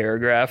of the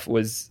paragraph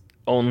was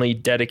only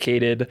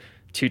dedicated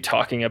to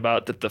talking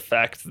about the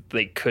fact that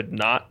they could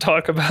not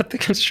talk about the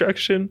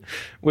construction,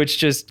 which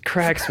just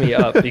cracks me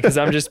up because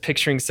I'm just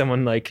picturing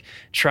someone like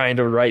trying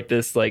to write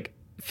this like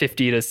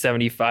 50 to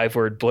 75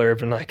 word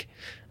blurb and like,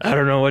 I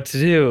don't know what to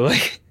do.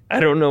 Like,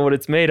 I don't know what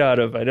it's made out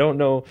of. I don't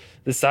know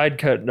the side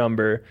cut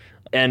number.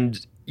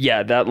 And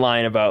yeah, that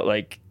line about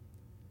like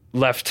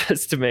left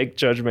us to make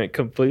judgment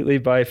completely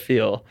by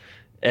feel.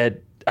 And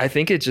I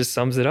think it just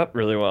sums it up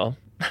really well.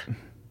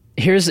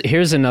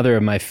 Here's another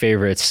of my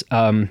favorites.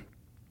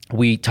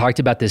 We talked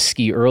about this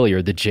ski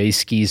earlier, the J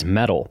Skis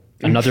Metal.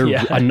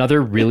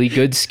 Another really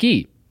good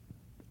ski,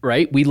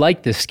 right? We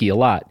like this ski a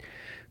lot.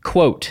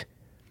 Quote,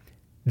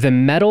 the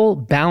metal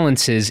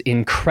balances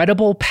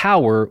incredible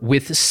power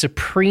with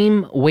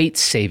supreme weight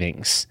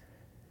savings.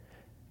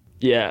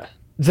 Yeah.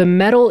 The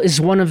metal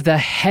is one of the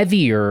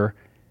heavier,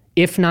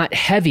 if not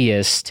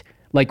heaviest,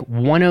 like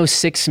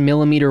 106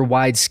 millimeter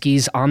wide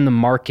skis on the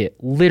market,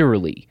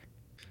 literally.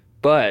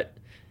 But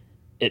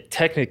it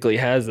technically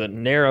has a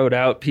narrowed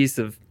out piece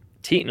of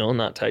Titanal,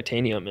 not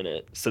titanium, in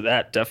it. So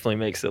that definitely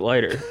makes it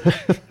lighter.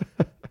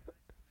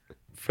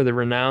 For the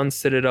Renown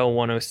Citadel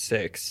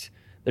 106,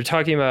 they're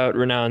talking about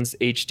Renown's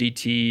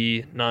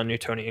HDT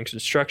non-Newtonian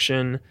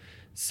construction,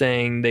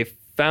 saying they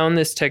found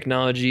this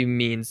technology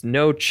means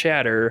no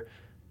chatter,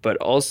 but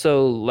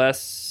also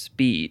less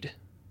speed.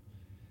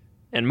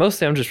 And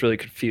mostly I'm just really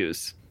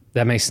confused.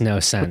 That makes no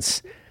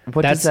sense.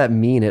 What does that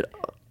mean?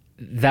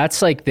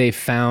 That's like they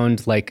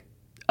found like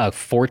a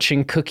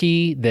fortune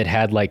cookie that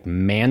had like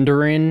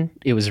Mandarin.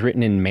 It was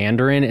written in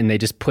Mandarin, and they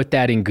just put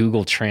that in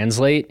Google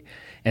Translate,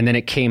 and then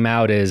it came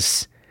out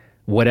as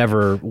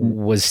whatever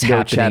was no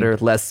happening. chatter,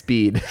 less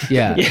speed.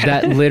 Yeah,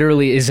 that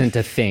literally isn't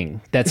a thing.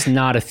 That's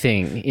not a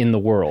thing in the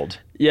world.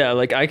 Yeah,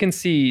 like I can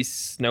see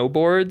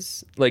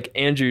snowboards. Like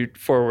Andrew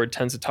Forward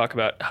tends to talk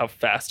about how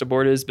fast a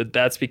board is, but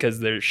that's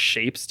because their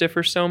shapes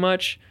differ so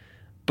much.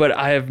 But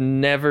I have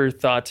never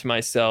thought to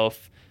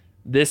myself,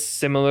 this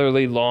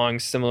similarly long,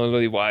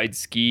 similarly wide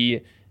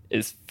ski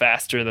is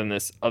faster than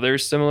this other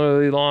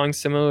similarly long,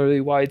 similarly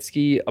wide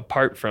ski,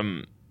 apart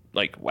from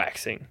like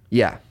waxing.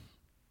 Yeah,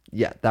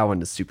 that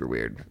one is super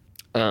weird.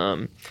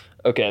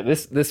 Okay,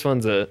 this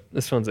one's a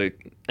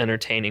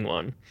entertaining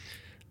one.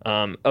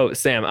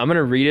 Sam, I'm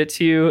gonna read it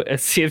to you and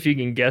see if you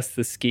can guess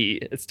the ski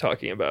it's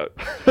talking about.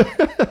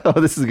 Oh,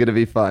 this is gonna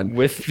be fun.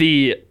 With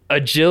the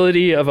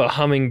agility of a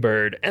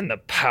hummingbird and the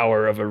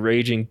power of a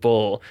raging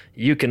bull,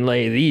 you can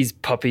lay these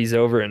puppies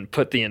over and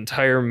put the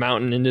entire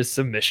mountain into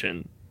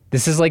submission.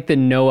 This is like the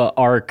Noah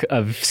Ark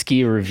of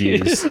ski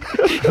reviews.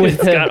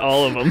 It's got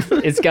all of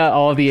them. It's got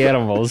all the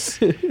animals.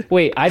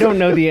 Wait, I don't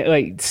know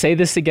say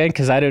this again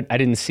because I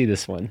didn't see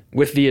this one.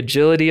 With the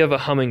agility of a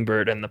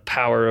hummingbird and the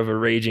power of a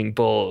raging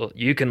bull,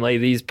 you can lay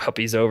these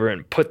puppies over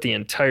and put the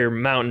entire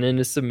mountain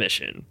into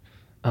submission.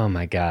 Oh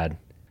my God.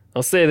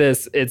 I'll say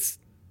this,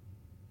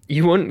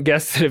 you wouldn't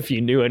guess it if you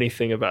knew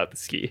anything about the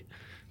ski.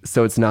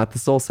 So it's not the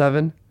Soul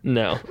 7?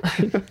 No.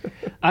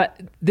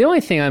 The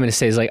only thing I'm going to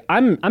say is like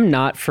I'm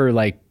not for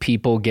like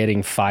people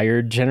getting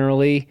fired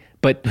generally,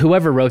 but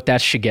whoever wrote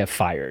that should get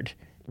fired.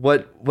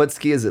 What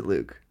ski is it,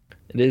 Luke?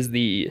 It is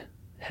the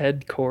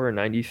Headcore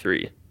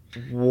 93.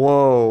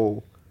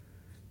 Whoa.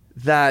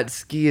 That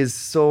ski is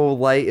so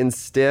light and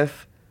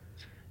stiff.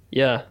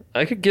 Yeah,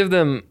 I could give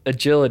them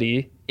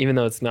agility, even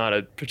though it's not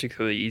a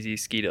particularly easy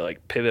ski to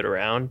like pivot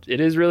around.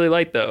 It is really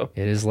light though.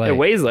 It is light. It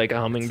weighs like a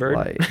hummingbird.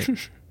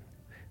 Light.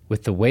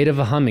 With the weight of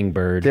a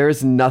hummingbird. There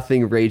is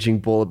nothing Raging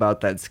Bull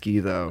about that ski,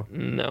 though.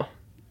 No.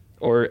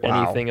 Or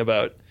anything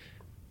about...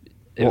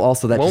 Well,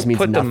 also that just means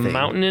nothing. Won't put the nothing.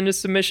 mountain into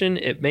submission.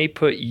 It may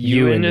put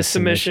you into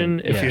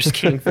submission if you're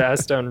skiing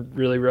fast on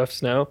really rough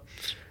snow.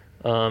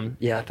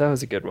 Yeah, that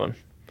was a good one.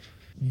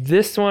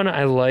 This one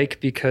I like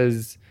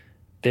because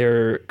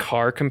their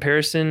car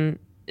comparison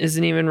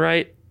isn't even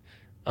right.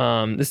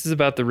 This is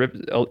about the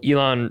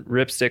Elon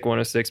Ripstick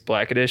 106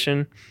 Black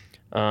Edition.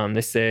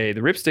 They say the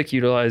Ripstick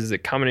utilizes a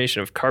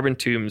combination of carbon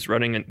tubes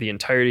running the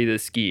entirety of the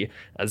ski,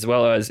 as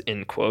well as,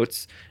 in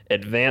quotes,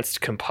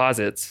 advanced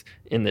composites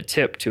in the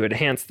tip to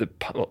enhance the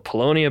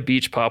Polonia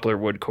Beach Poplar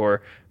wood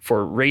core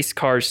for race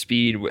car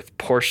speed with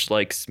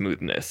Porsche-like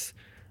smoothness.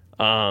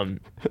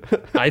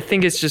 I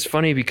think it's just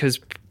funny because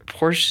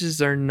Porsches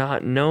are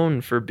not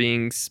known for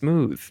being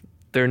smooth.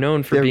 They're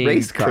known for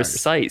being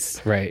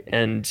precise, right?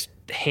 And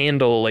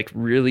handle like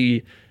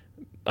really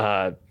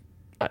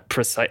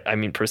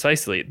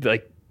precisely.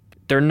 Like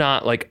they're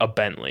not like a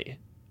Bentley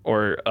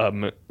or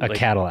a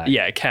Cadillac.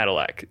 Yeah, a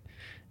Cadillac.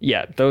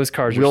 Yeah, those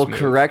cars We'll are smooth.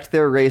 correct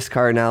their race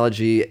car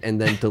analogy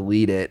and then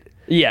delete it.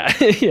 Yeah,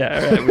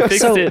 yeah. All right, we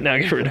fixed it. Now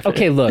get rid of it.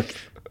 Okay, look,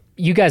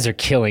 you guys are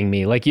killing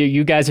me. Like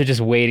you guys are just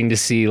waiting to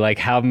see like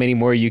how many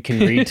more you can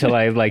read till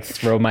I like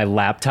throw my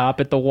laptop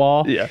at the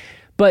wall. Yeah.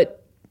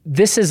 But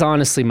this is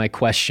honestly my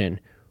question.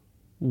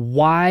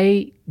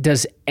 Why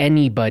does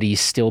anybody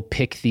still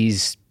pick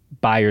these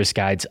buyer's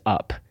guides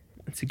up?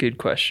 That's a good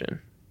question.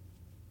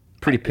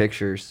 Pretty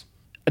pictures.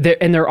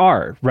 There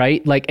are,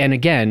 right? Like, and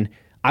again,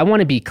 I want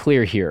to be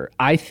clear here.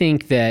 I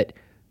think that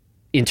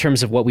in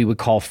terms of what we would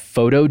call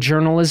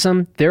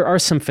photojournalism, there are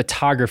some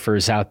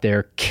photographers out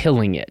there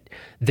killing it.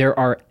 There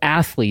are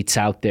athletes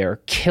out there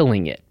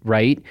killing it,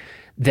 right?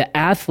 The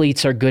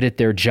athletes are good at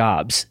their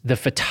jobs. The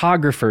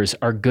photographers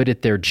are good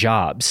at their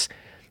jobs.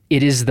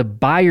 It is the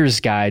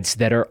buyer's guides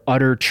that are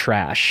utter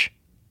trash.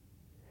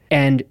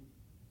 And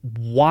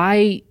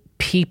why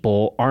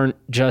people aren't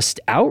just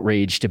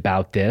outraged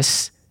about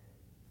this?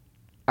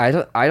 I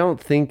don't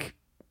think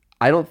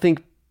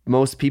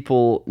most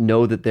people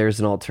know that there's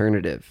an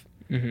alternative.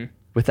 Mm-hmm.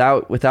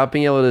 Without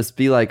being able to just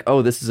be like,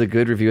 oh, this is a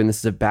good review and this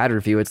is a bad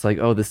review. It's like,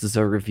 oh, this is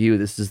a review.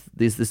 This is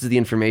the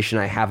information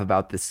I have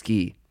about this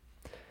ski.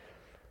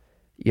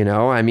 You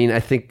know, I mean, I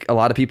think a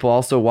lot of people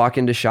also walk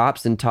into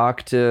shops and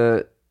talk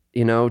to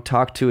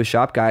a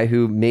shop guy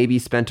who maybe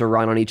spent a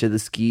run on each of the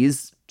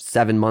skis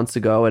 7 months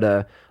ago at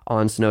a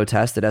on snow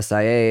test at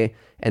SIA,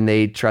 and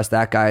they trust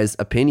that guy's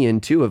opinion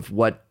too of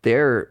what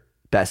their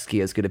best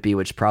ski is going to be,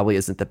 which probably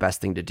isn't the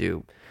best thing to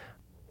do.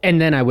 And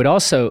then I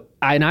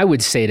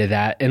would say to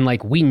that, and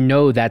like, we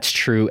know that's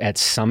true at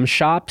some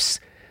shops,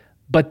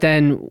 but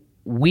then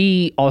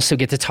we also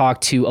get to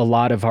talk to a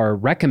lot of our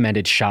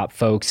recommended shop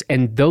folks,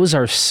 and those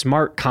are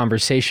smart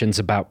conversations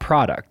about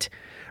product,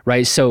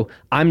 right? So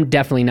I'm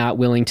definitely not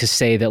willing to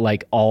say that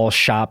like all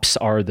shops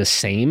are the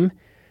same.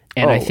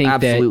 And I think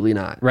absolutely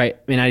not. Right.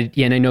 And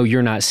I know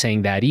you're not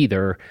saying that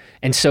either.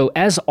 And so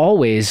as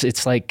always,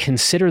 it's like,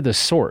 consider the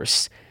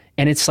source.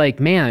 And it's like,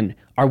 man,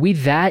 are we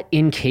that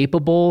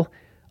incapable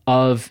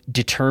of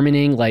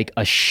determining like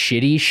a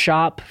shitty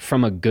shop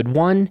from a good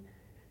one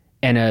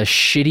and a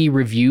shitty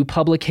review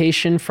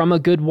publication from a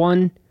good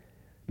one?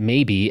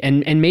 Maybe.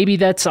 And maybe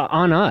that's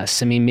on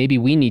us. I mean, maybe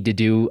we need to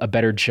do a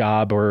better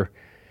job, or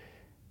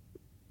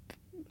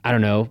I don't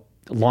know,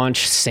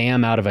 launch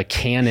Sam out of a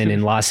cannon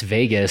in Las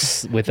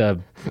Vegas with a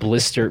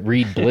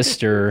Reed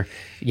blister.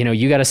 You know,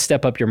 you got to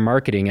step up your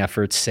marketing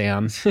efforts,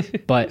 Sam.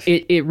 But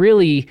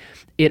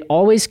it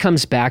always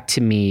comes back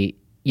to me,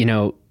 you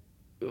know,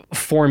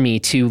 for me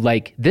to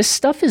like, this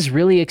stuff is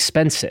really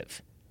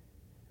expensive.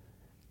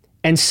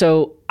 And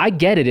so I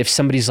get it if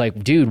somebody's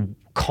like, dude,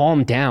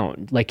 calm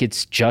down. Like,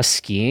 it's just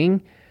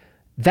skiing.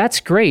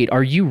 That's great.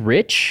 Are you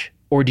rich,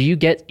 or do you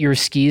get your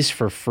skis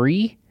for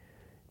free?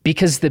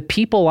 Because the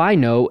people I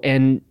know,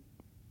 and,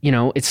 you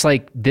know, it's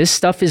like, this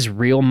stuff is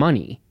real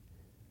money.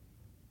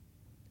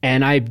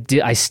 And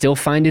I still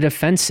find it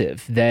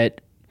offensive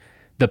that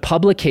the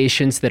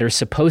publications that are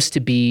supposed to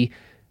be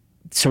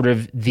sort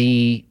of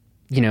the,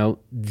 you know,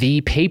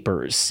 the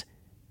papers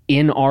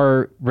in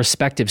our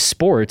respective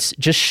sports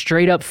just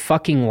straight up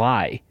fucking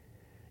lie,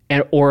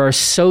 or are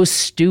so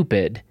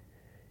stupid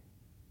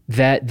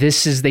that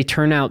they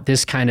turn out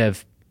this kind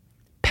of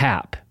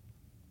pap.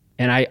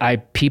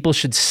 And people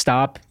should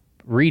stop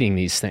reading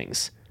these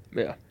things.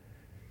 Yeah.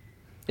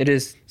 It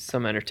is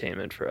some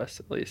entertainment for us,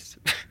 at least.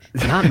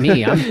 Not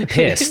me. I'm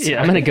pissed.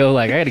 Yeah. I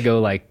gotta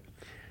go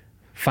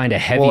find a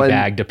heavy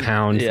bag to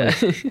pound. Yeah.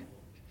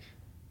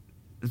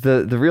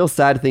 The real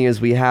sad thing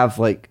is we have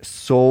like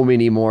so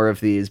many more of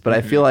these, but I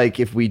feel like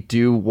if we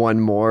do one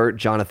more,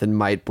 Jonathan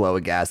might blow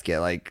a gasket.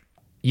 Like,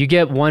 you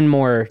get one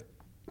more,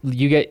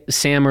 you get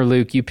Sam or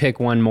Luke, you pick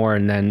one more,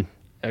 and then.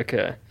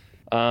 Okay.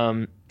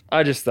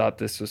 I just thought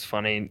this was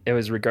funny. It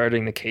was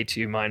regarding the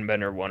K2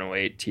 Mindbender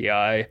 108 Ti.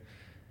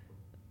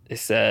 It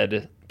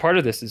said, part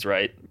of this is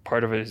right,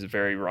 part of it is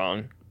very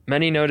wrong.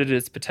 Many noted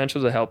its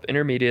potential to help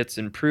intermediates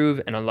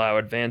improve and allow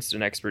advanced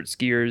and expert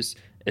skiers,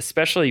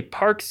 especially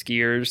park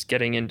skiers,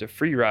 getting into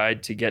free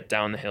ride to get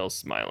down the hill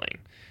smiling.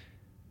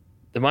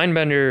 The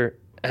Mindbender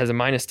has a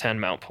 -10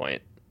 mount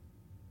point.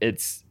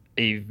 It's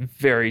a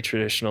very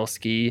traditional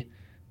ski.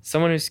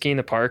 Someone who's skiing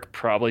the park,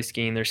 probably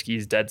skiing their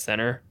skis dead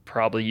center,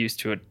 probably used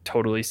to a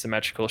totally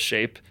symmetrical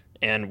shape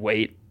and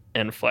weight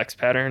and flex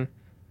pattern.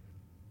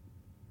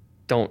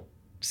 Don't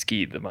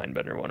ski the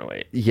Mindbender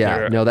 108.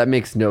 Yeah, no, that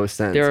makes no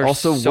sense. There are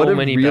also, so what a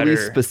many really better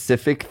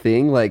specific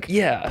thing, like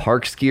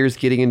park skiers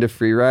getting into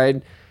free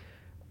ride.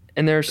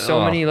 And there are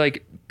so many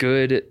like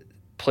good,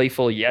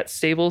 playful yet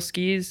stable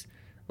skis.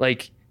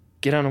 Like,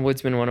 get on a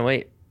Woodsman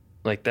 108.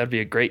 Like, that'd be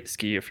a great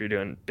ski if you're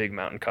doing big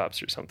mountain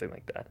cups or something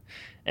like that.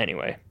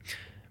 Anyway,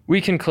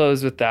 we can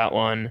close with that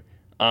one.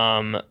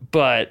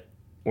 But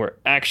we're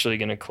actually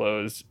going to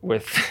close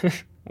with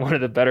one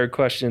of the better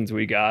questions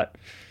we got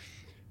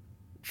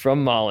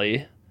from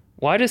Molly.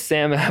 Why does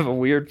Sam have a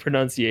weird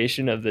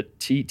pronunciation of the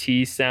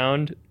TT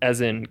sound,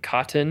 as in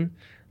cotton?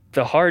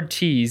 The hard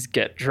T's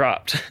get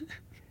dropped.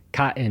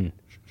 Cotton.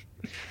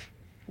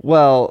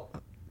 Well,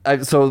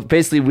 so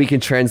basically we can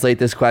translate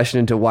this question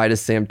into, why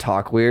does Sam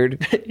talk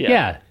weird?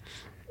 Yeah.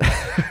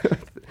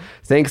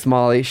 Thanks,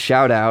 Molly.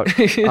 Shout out.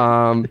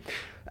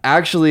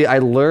 Actually, I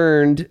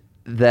learned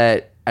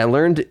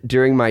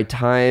during my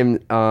time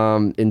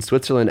in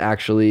Switzerland,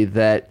 actually,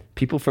 that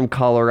people from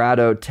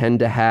Colorado tend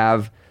to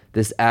have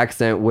this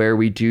accent where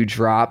we do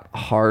drop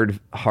hard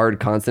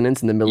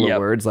consonants in the middle of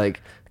words,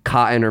 like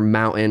cotton or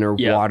mountain or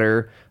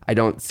water. I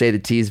don't say the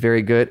T's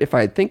very good. If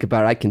I think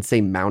about it, I can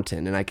say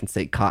mountain and I can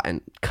say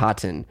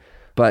cotton.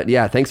 But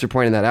yeah, thanks for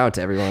pointing that out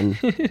to everyone.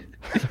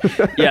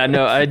 Yeah,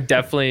 no, I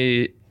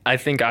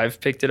think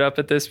I've picked it up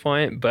at this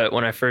point, but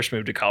when I first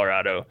moved to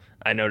Colorado,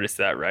 I noticed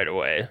that right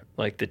away.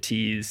 Like, the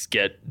T's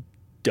get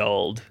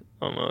dulled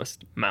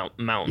almost.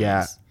 Mountains.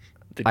 Yeah.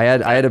 I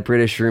had a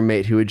British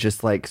roommate who would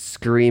just like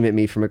scream at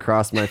me from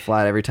across my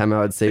flat every time I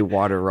would say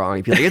water wrong.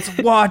 He'd be like, "It's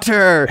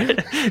water."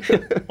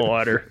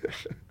 Water.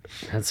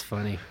 That's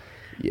funny.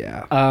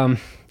 Yeah.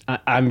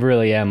 I'm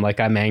really like,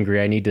 I'm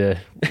angry. I need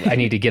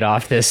to get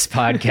off this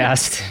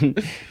podcast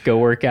and go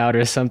work out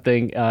or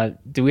something.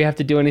 Do we have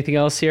to do anything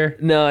else here?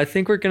 No, I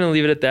think we're going to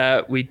leave it at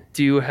that. We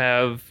do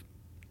have,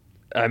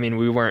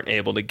 we weren't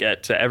able to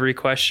get to every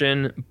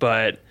question,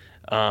 but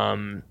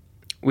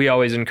we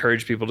always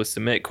encourage people to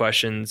submit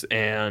questions,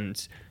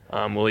 and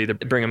we'll either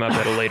bring them up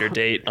at a later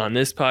date on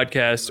this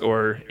podcast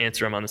or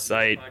answer them on the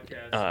site,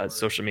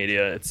 social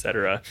media,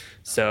 etc.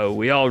 So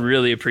we all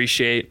really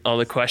appreciate all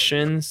the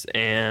questions,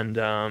 and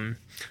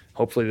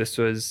hopefully this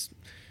was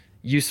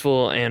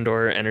useful and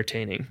or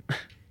entertaining.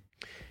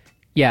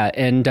 Yeah,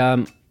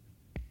 and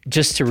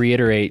just to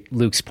reiterate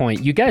Luke's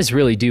point, you guys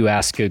really do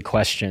ask good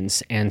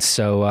questions. And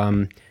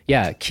so,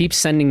 yeah, keep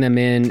sending them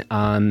in.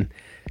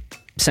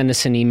 Send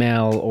us an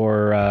email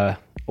or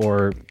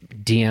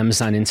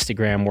DMs on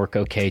Instagram work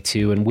okay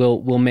too. And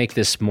we'll make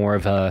this more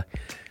of a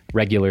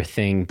regular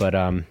thing. But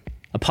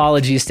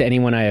apologies to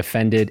anyone I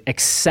offended,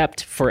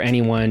 except for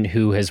anyone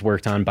who has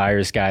worked on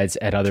buyer's guides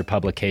at other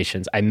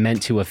publications. I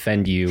meant to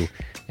offend you,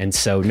 and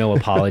so no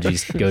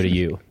apologies go to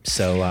you.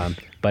 So,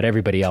 but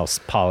everybody else,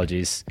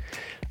 apologies.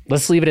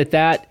 Let's leave it at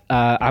that.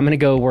 I'm going to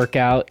go work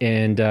out,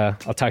 and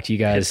I'll talk to you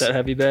guys. Hit that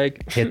heavy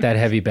bag. Hit that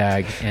heavy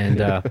bag, and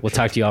we'll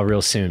talk to you all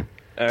real soon.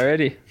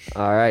 Alrighty.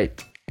 All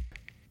right.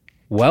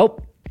 Well,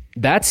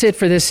 that's it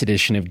for this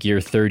edition of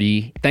Gear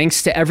 30.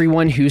 Thanks to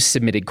everyone who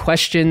submitted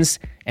questions,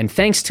 and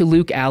thanks to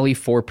Luke Alley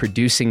for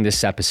producing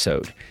this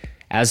episode.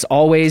 As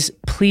always,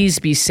 please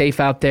be safe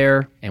out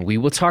there, and we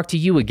will talk to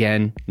you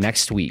again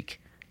next week.